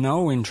 I had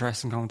no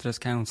interest in going to this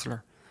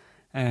counsellor.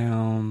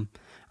 And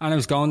I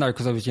was going there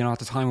because I was, you know, at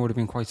the time I would have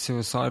been quite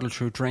suicidal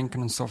through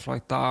drinking and stuff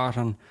like that.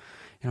 And,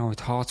 you know, my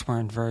thoughts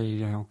weren't very,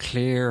 you know,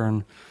 clear.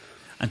 And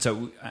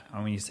so,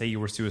 when you say you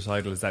were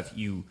suicidal, is that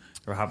you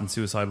were having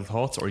suicidal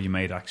thoughts, or you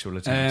made actual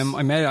attempts?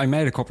 I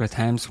made a couple of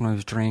attempts when I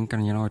was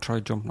drinking. You know, I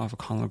tried jumping off a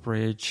Connell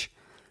Bridge.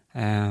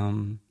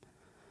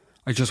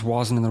 I just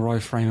wasn't in the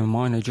right frame of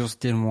mind. I just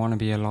didn't want to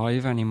be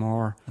alive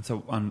anymore. And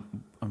so, and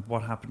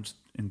what happened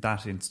in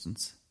that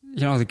instance?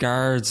 you know, the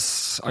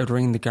guards, I'd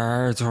ring the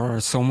guards, or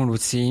someone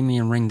would see me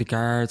and ring the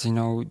guards. You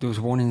know, there was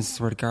one instance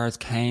where the guards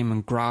came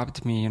and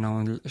grabbed me, you know,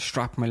 and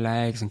strapped my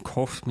legs and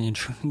cuffed me and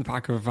threw me in the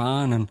back of a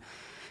van, and,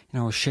 you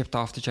know, shipped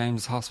off to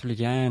James Hospital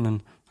again.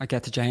 And I'd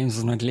get to James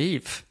and I'd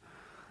leave.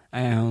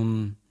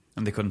 And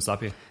they couldn't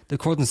stop you? They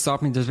couldn't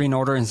stop me. There's been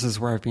other instances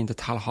where I've been to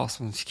Tala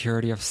Hospital and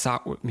security have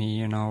sat with me,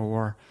 you know,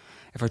 or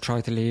if I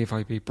tried to leave,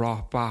 I'd be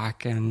brought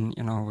back, and,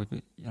 you know,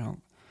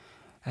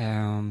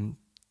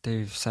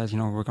 they've said, you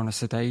know, we're going to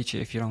sedate you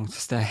if you don't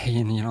stay.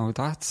 And, you know,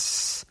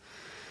 that's...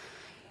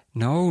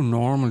 No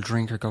normal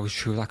drinker goes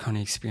through that kind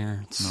of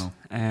experience.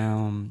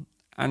 No.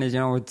 And, you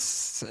know,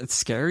 it's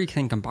scary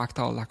thinking back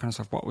to all that kind of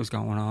stuff, what was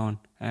going on.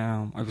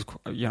 I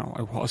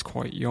was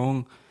quite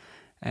young.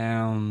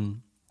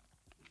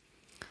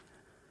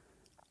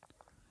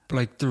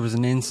 Like, there was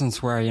an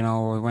instance where, you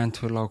know, I went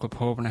to a local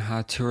pub and I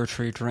had 2 or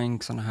 3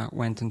 drinks, and I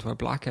went into a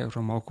blackout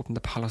and woke up in the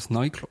Palace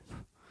nightclub.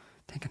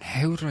 Thinking,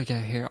 how did I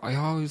get here?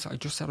 I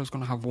just said I was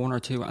going to have 1 or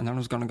 2 and then I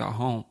was going to go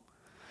home.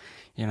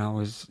 You know, it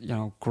was, you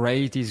know,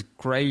 these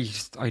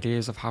great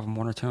ideas of having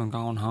 1 or 2 and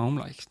going home,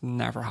 like,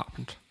 never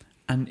happened.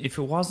 And if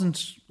it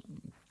wasn't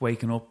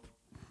waking up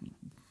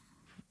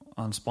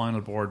on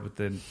spinal board with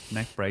the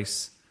neck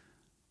brace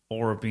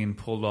or being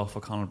pulled off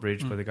O'Connell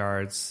Bridge by the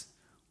guards,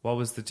 what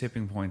was the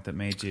tipping point that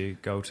made you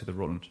go to the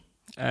Rutland?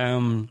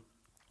 I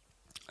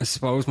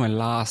suppose my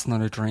last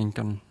night of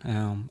drinking,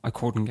 I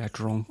couldn't get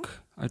drunk.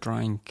 I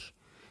drank,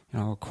 you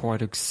know,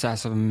 quite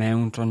excessive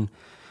amount, and,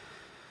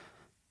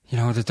 you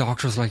know, the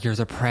doctor's like, you're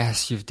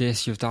depressed, you've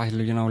this, you've that,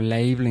 you know,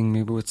 labelling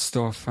me with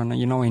stuff. And,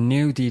 you know, I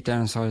knew deep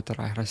down inside that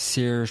I had a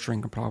serious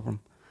drinking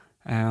problem.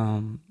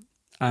 And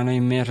I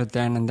admitted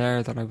then and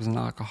there that I was an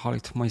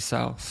alcoholic to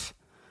myself.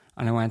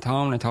 And I went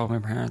home and I told my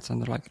parents,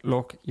 and they're like,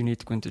 look, you need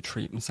to go into a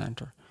treatment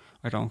centre.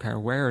 I don't care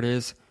where it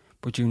is,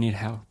 but you need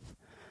help.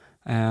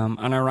 And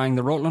I rang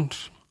the Rutland,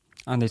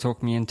 and they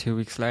took me in 2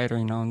 weeks later,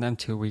 you know, and them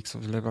 2 weeks I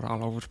was a little bit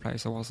all over the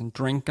place. I wasn't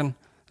drinking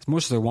as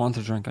much as I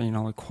wanted to drink, and, you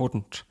know, I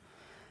couldn't.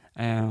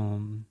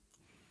 And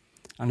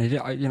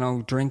you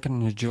know,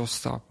 drinking had just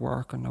stopped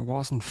working. It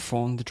wasn't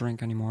fun to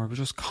drink anymore. It was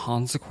just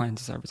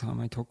consequences every time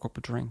I took up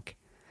a drink.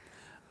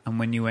 And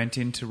when you went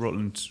into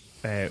Rutland,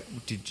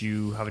 did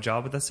you have a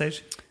job at that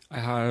stage? I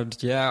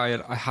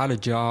had a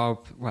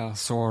job, well,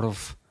 sort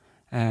of.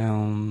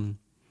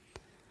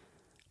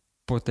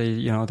 But they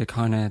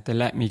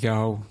let me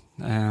go.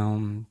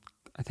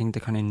 I think they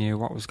kind of knew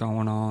what was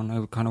going on.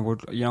 I kind of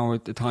would, you know,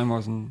 at the time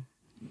wasn't...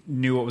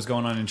 Knew what was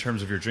going on in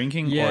terms of your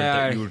drinking? Yeah. Or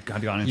that you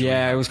had gone into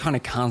I was kind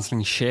of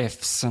cancelling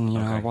shifts, and, you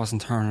know, I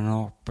wasn't turning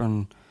up,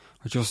 and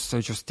I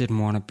just didn't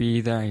want to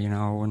be there, you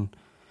know.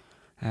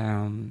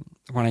 And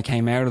when I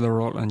came out of the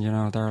Rutland, you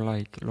know, they're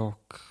like,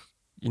 look,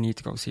 you need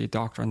to go see a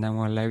doctor, and then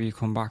we'll allow you to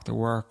come back to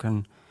work.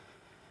 And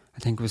I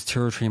think it was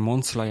 2 or 3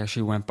 months till I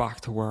actually went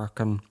back to work,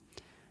 and,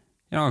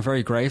 you know, I'm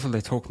very grateful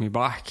they took me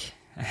back.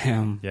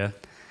 Yeah.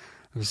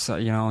 It was,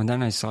 you know, and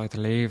then I decided to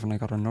leave, and I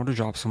got another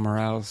job somewhere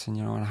else, and,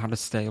 you know, and I had a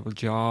stable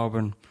job,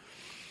 and,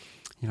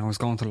 you know, I was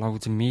going to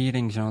loads of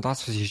meetings. You know,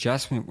 that's what you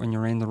suggest when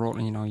you're in the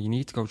Rutland, you know, you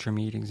need to go to your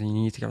meetings and you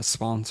need to get a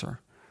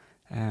sponsor.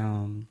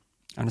 And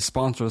a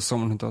sponsor is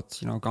someone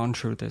that's, you know, gone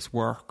through this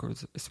work,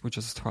 which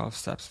is 12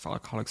 Steps of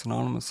Alcoholics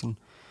Anonymous, and,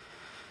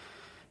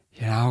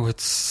 you know,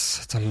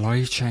 it's a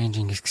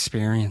life-changing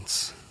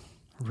experience,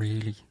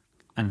 really.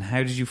 And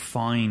how did you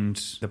find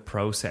the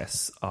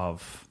process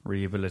of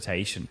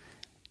rehabilitation?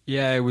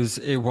 Yeah, it was,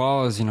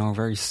 you know,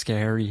 very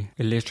scary.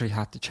 It literally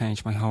had to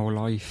change my whole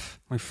life.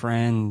 My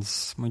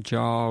friends, my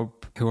job,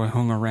 who I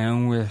hung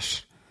around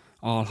with,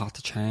 all had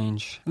to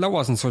change. And that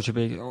wasn't such a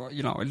big,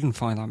 you know, I didn't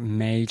find that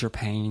major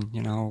pain,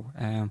 you know.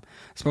 I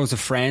suppose the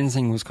friends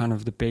thing was kind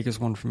of the biggest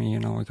one for me, you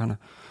know.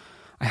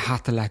 I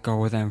had to let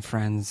go of them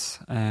friends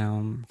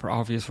for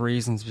obvious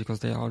reasons, because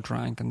they all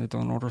drank and they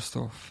done other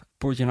stuff.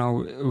 But, you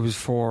know, it was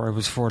for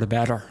the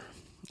better.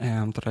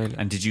 And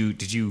did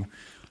you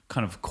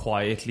kind of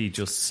quietly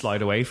just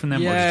slide away from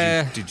them?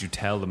 Yeah. Or did you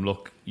tell them,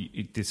 look,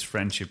 this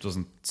friendship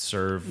doesn't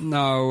serve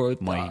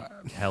my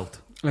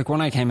health? Like, when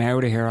I came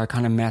out of here, I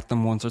kind of met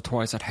them once or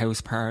twice at house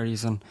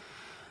parties, and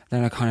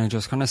then I kind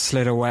of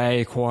slid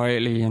away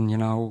quietly, and, you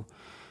know,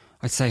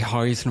 I'd say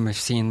hi to them. I've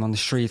seen them on the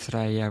street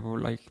today, yeah,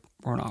 but, like,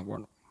 I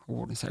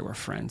wouldn't say we're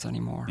friends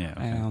anymore. Yeah.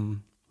 Okay.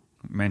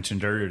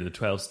 Mentioned earlier the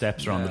 12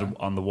 steps are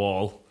on the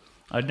wall.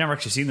 I'd never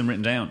actually seen them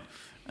written down.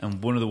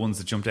 And one of the ones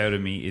that jumped out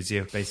at me is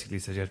you basically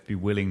said you have to be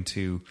willing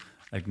to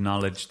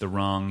acknowledge the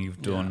wrong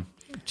you've done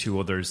to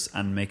others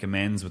and make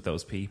amends with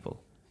those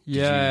people.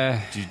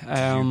 Did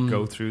you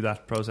go through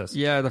that process?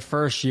 Yeah, the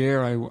first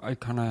year I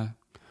kind of,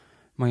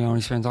 my own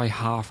experience, I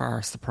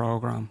half-arsed the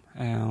program.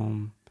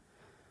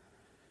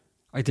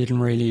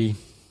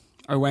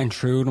 I went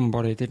through them,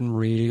 but I didn't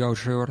really go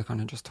through it. I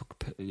kind of just took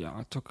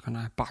kind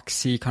of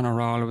backseat kind of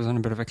role. I was in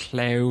a bit of a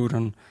cloud,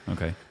 and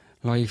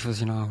life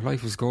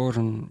was good.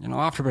 And, you know,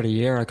 after about a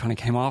year, I kind of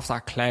came off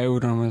that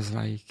cloud and was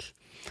like,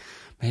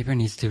 maybe I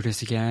need to do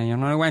this again. You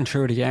know, I went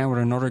through it again with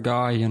another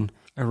guy, and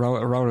I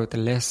wrote out the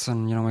list,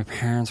 and, you know, my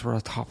parents were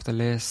at the top of the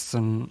list,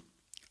 and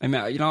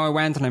I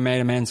went and I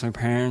made amends to my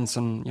parents,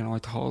 and I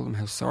told them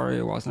how sorry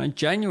I was, and I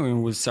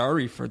genuinely was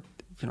sorry for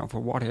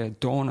what I had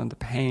done and the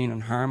pain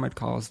and harm I'd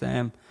caused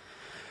them.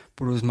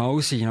 But it was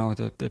mostly,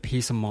 the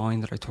peace of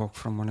mind that I took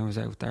from when I was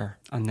out there.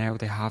 And now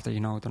they have that,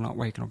 they're not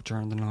waking up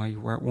during the night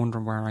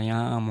wondering where I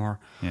am, or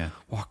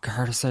what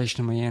Garda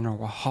station am I in, or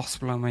what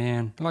hospital am I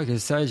in. Like I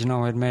said,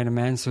 I'd made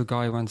amends to a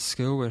guy I went to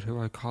school with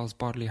who I caused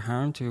bodily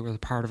harm to as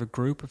part of a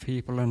group of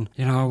people. And,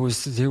 it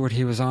was to do what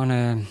he was on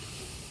a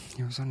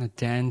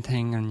den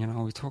thing,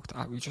 and,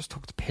 we just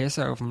took the piss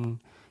out of him.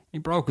 He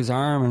broke his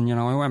arm, and,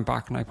 I went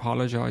back and I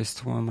apologised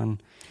to him.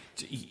 And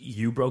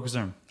you broke his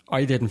arm?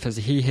 I didn't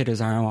physically. He hit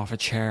his arm off a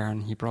chair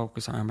and he broke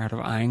his arm out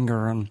of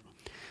anger, and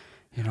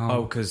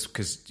Oh,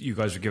 because you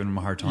guys were giving him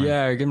a hard time.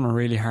 Yeah, giving him a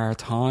really hard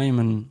time,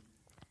 and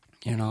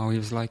he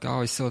was like,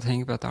 "Oh, I still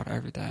think about that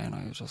every day," and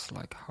I was just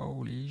like,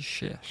 "Holy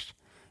shit!"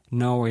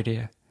 No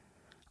idea,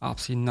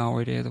 absolutely no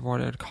idea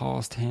what it had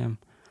caused him.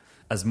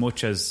 As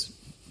much as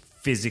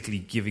physically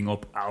giving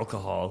up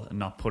alcohol and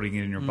not putting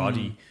it in your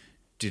body,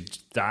 did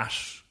that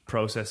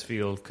process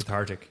feel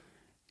cathartic?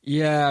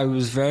 Yeah, I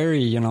was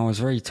very, I was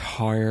very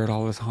tired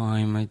all the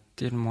time. I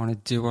didn't want to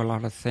do a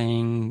lot of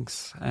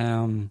things.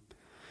 They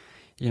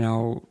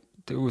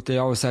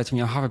always said to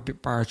me, "I'll have a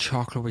bar of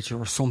chocolate with you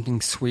or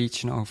something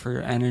sweet, for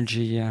your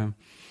energy." I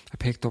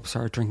picked up,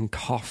 started drinking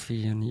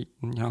coffee, and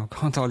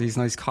gone to all these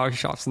nice coffee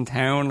shops in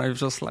town. I was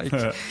just like,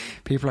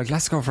 people were like,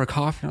 "Let's go for a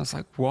coffee." And I was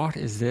like, "What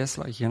is this?"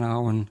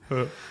 And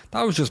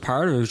that was just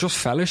part of it. It was just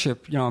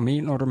fellowship,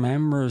 meeting other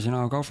members,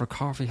 go for a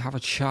coffee, have a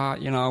chat,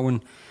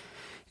 and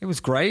it was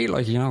great, I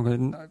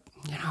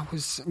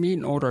was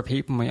meeting other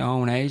people my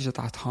own age at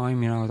that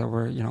time, that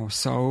were,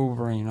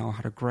 sober,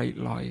 had a great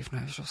life, and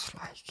I was just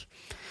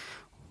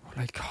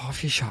like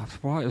coffee shops,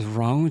 what is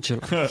wrong with you?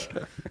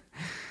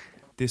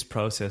 This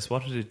process,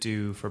 what did it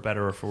do for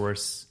better or for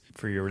worse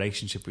for your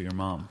relationship with your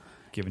mom,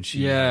 given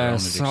she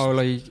had her own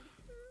addiction?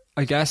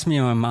 I guess me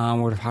and my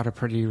mum would have had a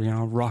pretty,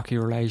 rocky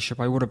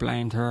relationship. I would have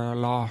blamed her a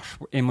lot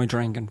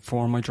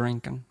for my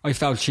drinking. I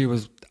felt she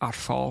was at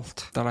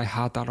fault that I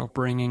had that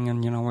upbringing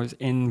and, I was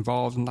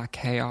involved in that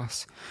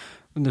chaos.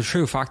 And the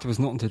true fact, it was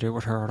nothing to do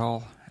with her at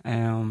all.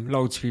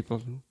 Loads of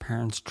people,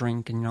 parents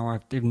drink, and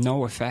they have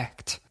no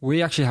effect.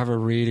 We actually have a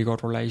really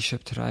good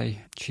relationship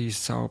today. She's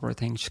sober, I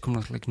think she's coming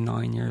up to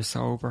 9 years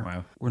sober.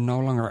 Wow. We're no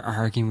longer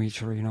arguing with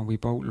each other. We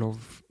both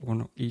love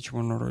each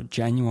one another,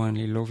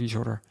 genuinely love each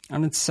other.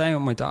 And it's the same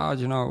with my dad.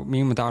 Me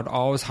and my dad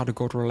always had a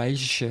good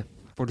relationship,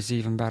 but it's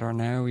even better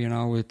now.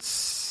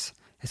 It's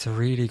a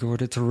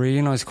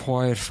really nice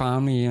quiet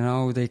family.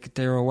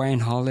 They were away on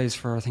holidays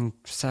for I think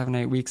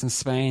 7-8 weeks in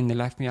Spain. They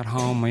left me at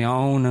home on my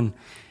own, and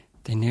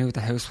they knew the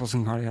house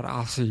wasn't going to get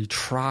absolutely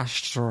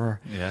trashed, or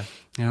they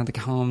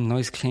came home,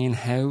 nice clean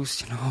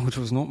house,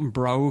 there was nothing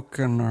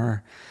broken,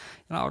 or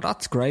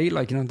that's great.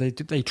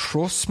 They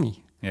trust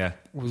me. Yeah,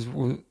 was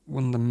one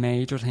of the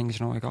major things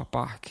I got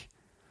back.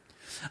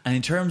 And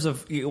in terms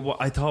of,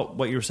 I thought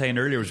what you were saying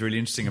earlier was really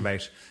interesting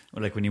about,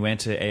 when you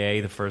went to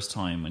AA the first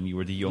time and you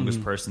were the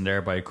youngest person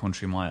there by a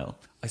country mile.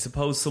 I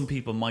suppose some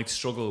people might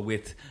struggle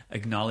with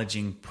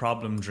acknowledging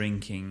problem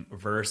drinking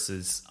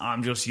versus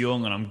I'm just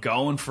young and I'm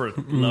going for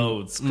it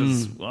loads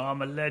because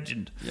I'm a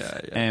legend. Yeah.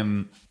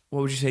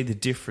 What would you say the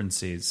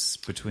difference is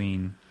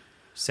between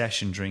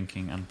session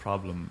drinking and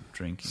problem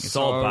drinking? It's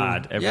all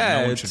bad.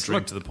 No one should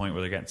drink to the point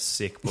where they're getting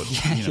sick, but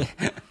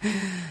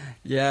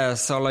Yeah,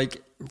 so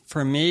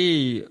for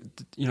me,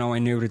 I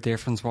knew the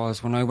difference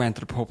was when I went to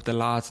the pub with the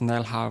lads and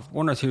they'll have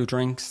 1 or 2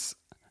 drinks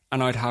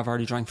and I'd have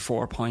already drank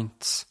 4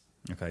 pints.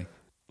 Okay.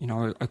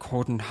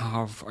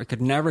 I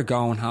could never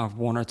go and have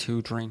 1 or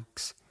 2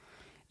 drinks.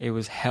 It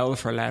was hell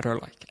for leather,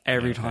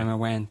 every time I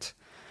went.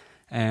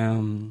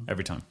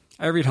 Every time.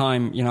 Every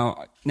time,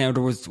 now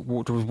there was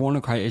one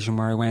occasion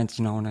where I went,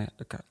 and I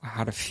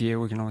had a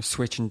few, I was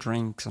switching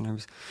drinks and I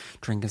was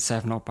drinking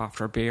 7-Up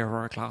after a beer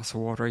or a glass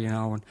of water,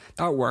 and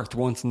that worked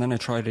once, and then I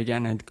tried it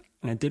again and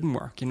it didn't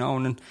work, and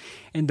then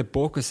in the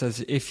book it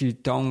says if you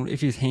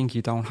think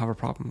you don't have a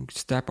problem,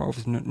 step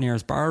over to the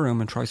nearest bar room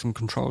and try some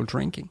controlled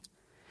drinking.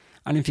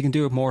 And if you can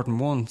do it more than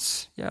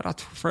once,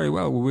 that's very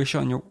well. We'll wish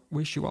you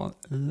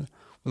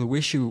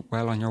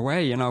well on your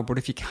way, but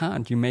if you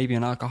can't, you may be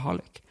an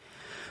alcoholic.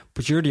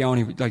 But you're the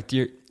only,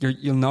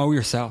 you'll know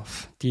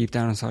yourself deep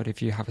down inside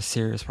if you have a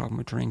serious problem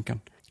with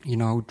drinking.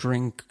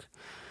 Drink.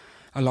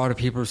 A lot of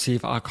people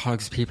receive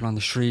alcoholics, people on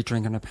the street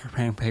drinking a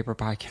brown paper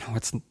bag.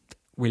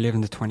 We live in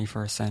the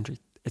 21st century.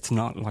 It's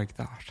not like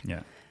that.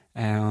 Yeah.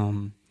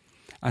 And,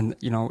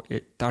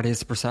 that is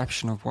the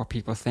perception of what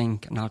people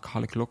think an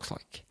alcoholic looks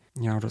like.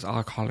 There's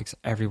alcoholics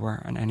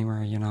everywhere and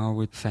anywhere,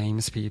 with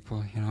famous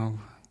people,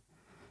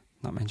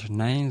 not mention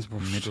names,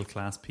 but middle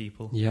class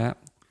people. Yeah.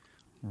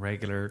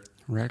 Regular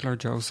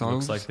Joe Sows.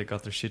 Looks like they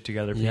got their shit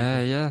together people.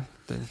 Yeah.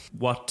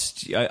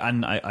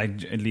 I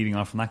leading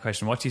on from that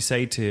question, what do you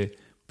say to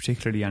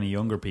particularly any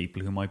younger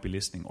people who might be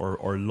listening,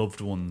 or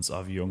loved ones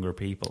of younger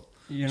people,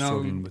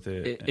 struggling with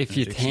if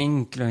you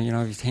think,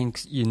 if you think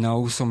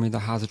somebody that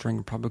has a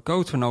drinking problem,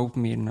 go to an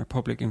open meeting or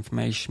public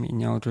information meeting.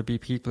 There'll be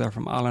people there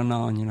from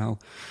Al-Anon,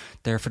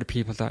 there for the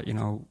people that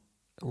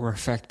were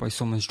affected by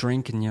someone's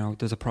drinking.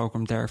 There's a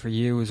program there for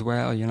you as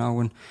well.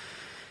 And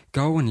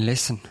go and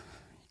listen.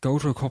 Go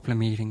to a couple of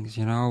meetings.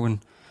 And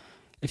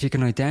if you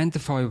can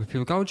identify with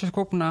people, just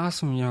go up and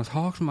ask them.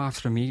 Talk to them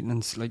after the meeting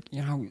and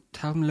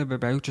tell them a little bit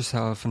about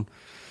yourself and.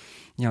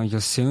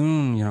 You'll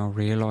soon,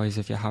 realise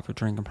if you have a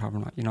drinking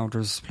problem.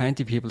 There's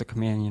plenty of people that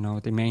come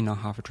in, they may not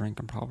have a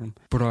drinking problem.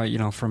 But,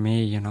 for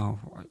me, I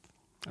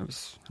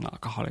was an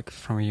alcoholic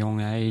from a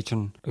young age,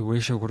 and I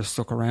wish I would have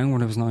stuck around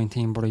when I was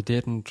 19, but I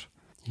didn't.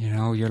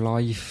 Your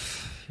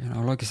life,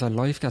 like I said,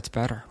 life gets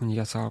better when you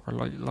get sober.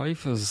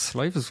 Life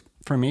is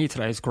for me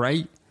today, is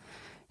great.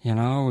 We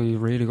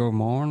really good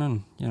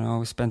morning.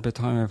 Spent a bit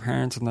of time with my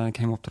parents, and then I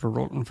came up to the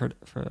Rutland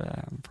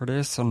for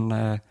this, and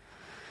a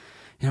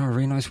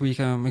really nice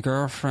weekend with my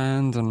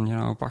girlfriend, and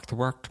back to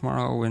work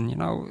tomorrow,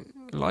 and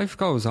life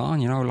goes on.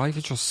 Life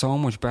is just so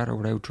much better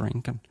without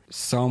drinking.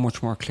 So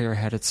much more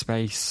clear-headed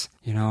space.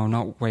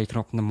 Not waking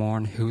up in the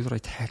morning, who did I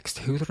text,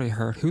 who did I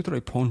hurt, who did I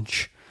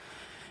punch?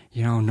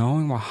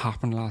 Knowing what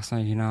happened last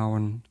night.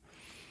 And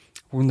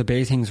one of the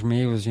big things for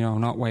me was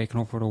not waking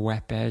up with a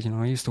wet bed.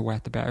 I used to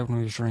wet the bed when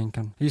I was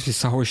drinking. I used to be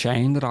so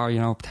ashamed of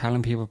that,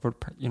 telling people, but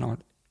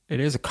it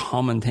is a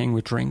common thing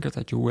with drinkers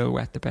that you will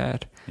wet the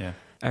bed. Yeah.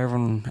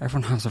 Everyone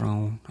has their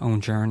own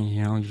journey.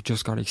 You've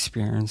just got to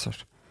experience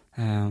it.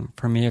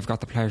 For me, I've got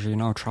the pleasure,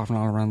 traveling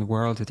all around the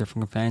world to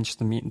different conventions,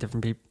 to meeting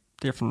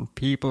different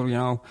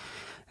people.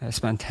 I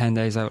spent 10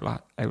 days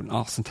out in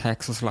Austin,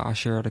 Texas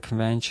last year at a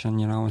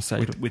convention. And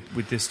stayed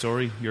with this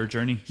story, your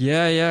journey.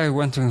 Yeah. I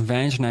went to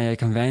a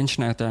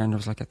convention out there, and there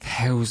was like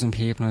 1,000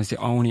 people, and I was the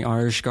only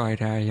Irish guy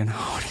there. It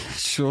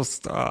was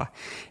just,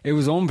 it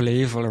was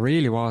unbelievable. It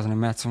really was, and I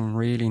met some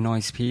really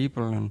nice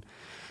people and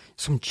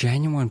some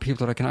genuine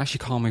people that I can actually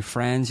call my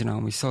friends,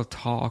 and we still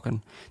talk,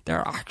 and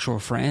they're actual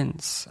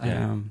friends.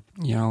 Yeah.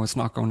 It's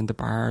not going into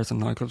bars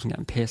and nightclubs and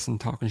getting pissed and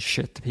talking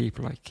shit to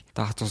people. Like,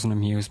 that doesn't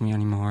amuse me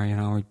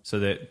anymore. So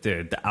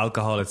the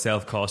alcohol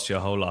itself cost you a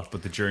whole lot,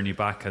 but the journey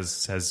back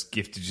has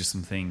gifted you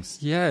some things.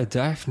 Yeah,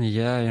 definitely.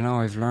 Yeah,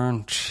 I've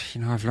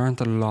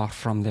learned a lot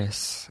from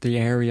this. The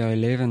area I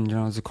live in,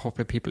 there's a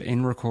couple of people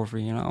in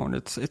recovery, and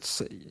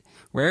it's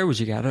where would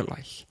you get it,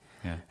 like?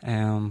 Yeah.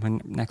 My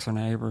next door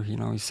neighbour,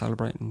 he's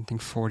celebrating, I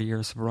think, 40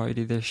 years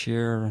sobriety this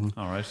year, and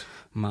all right.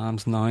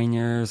 Mom's 9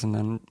 years, and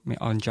then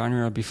on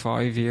January I'll be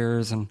 5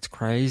 years, and it's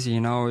crazy.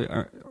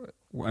 I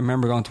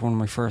remember going to one of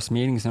my first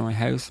meetings in my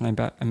house, and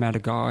I met a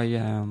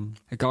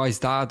guy's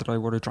dad that I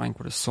would have drank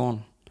with his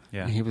son.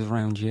 Yeah. And he was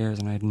around years,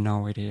 and I had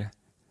no idea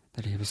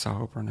that he was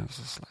sober, and I was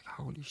just like,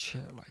 holy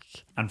shit,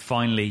 like. And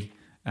finally,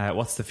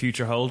 what's the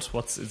future hold?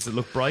 Does it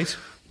look bright?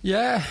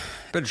 Yeah,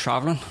 a bit of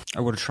travelling. I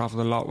would have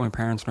travelled a lot with my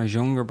parents when I was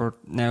younger, but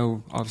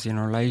now, obviously, in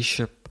a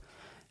relationship,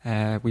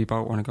 we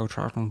both want to go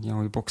travelling.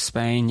 We booked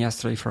Spain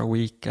yesterday for a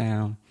week.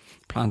 Plan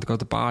to go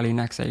to Bali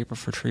next April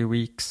for 3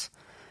 weeks.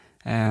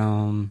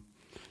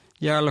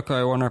 Yeah, look,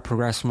 I want to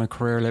progress my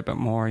career a little bit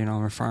more.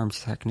 I'm a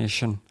pharmacy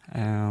technician.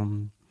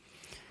 I'd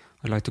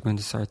like to go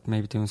into start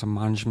maybe doing some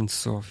management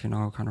stuff,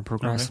 kind of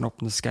progressing up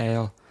in the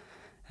scale.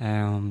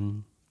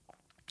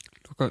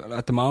 Look,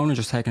 at the moment,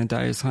 just taking a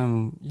day's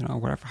time,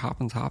 whatever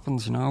happens.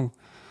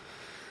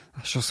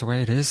 That's just the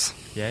way it is.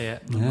 Yeah.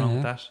 Nothing wrong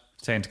with that.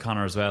 Saying to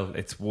Conor as well,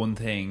 it's one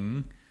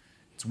thing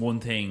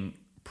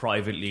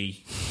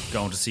privately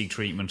going to seek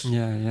treatment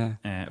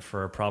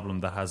for a problem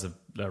that has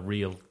a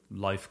real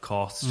life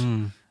cost.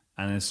 And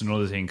it's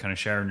another thing kind of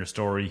sharing your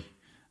story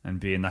and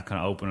being that kind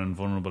of open and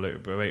vulnerable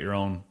about your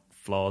own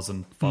flaws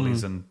and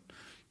follies and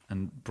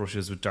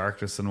brushes with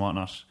darkness and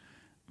whatnot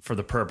for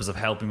the purpose of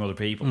helping other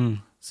people.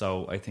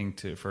 So I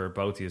think for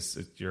both of you, it's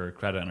your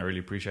credit, and I really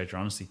appreciate your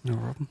honesty. No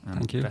problem. And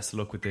thank you. Best of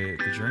luck with the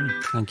journey.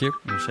 Thank you.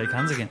 We'll shake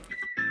hands again.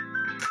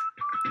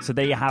 So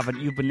there you have it.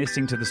 You've been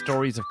listening to the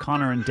stories of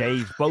Conor and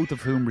Dave, both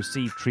of whom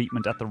received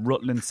treatment at the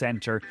Rutland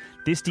Centre.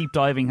 This deep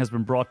diving has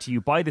been brought to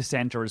you by the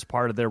Centre as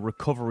part of their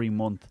Recovery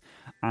Month.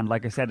 And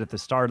like I said at the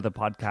start of the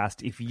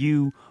podcast, if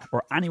you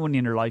or anyone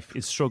in your life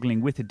is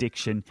struggling with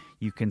addiction,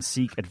 you can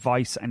seek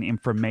advice and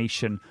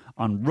information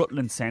on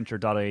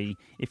rutlandcentre.ie.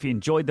 If you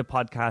enjoyed the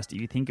podcast,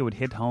 if you think it would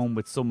hit home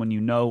with someone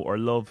you know or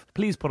love,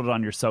 please put it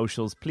on your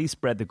socials. Please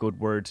spread the good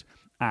word.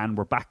 And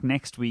we're back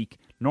next week.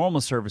 Normal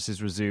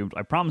services resumed.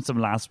 I promised them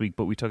last week,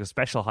 but we took a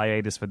special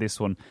hiatus for this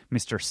one.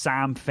 Mr.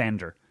 Sam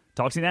Fender.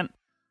 Talk to you then.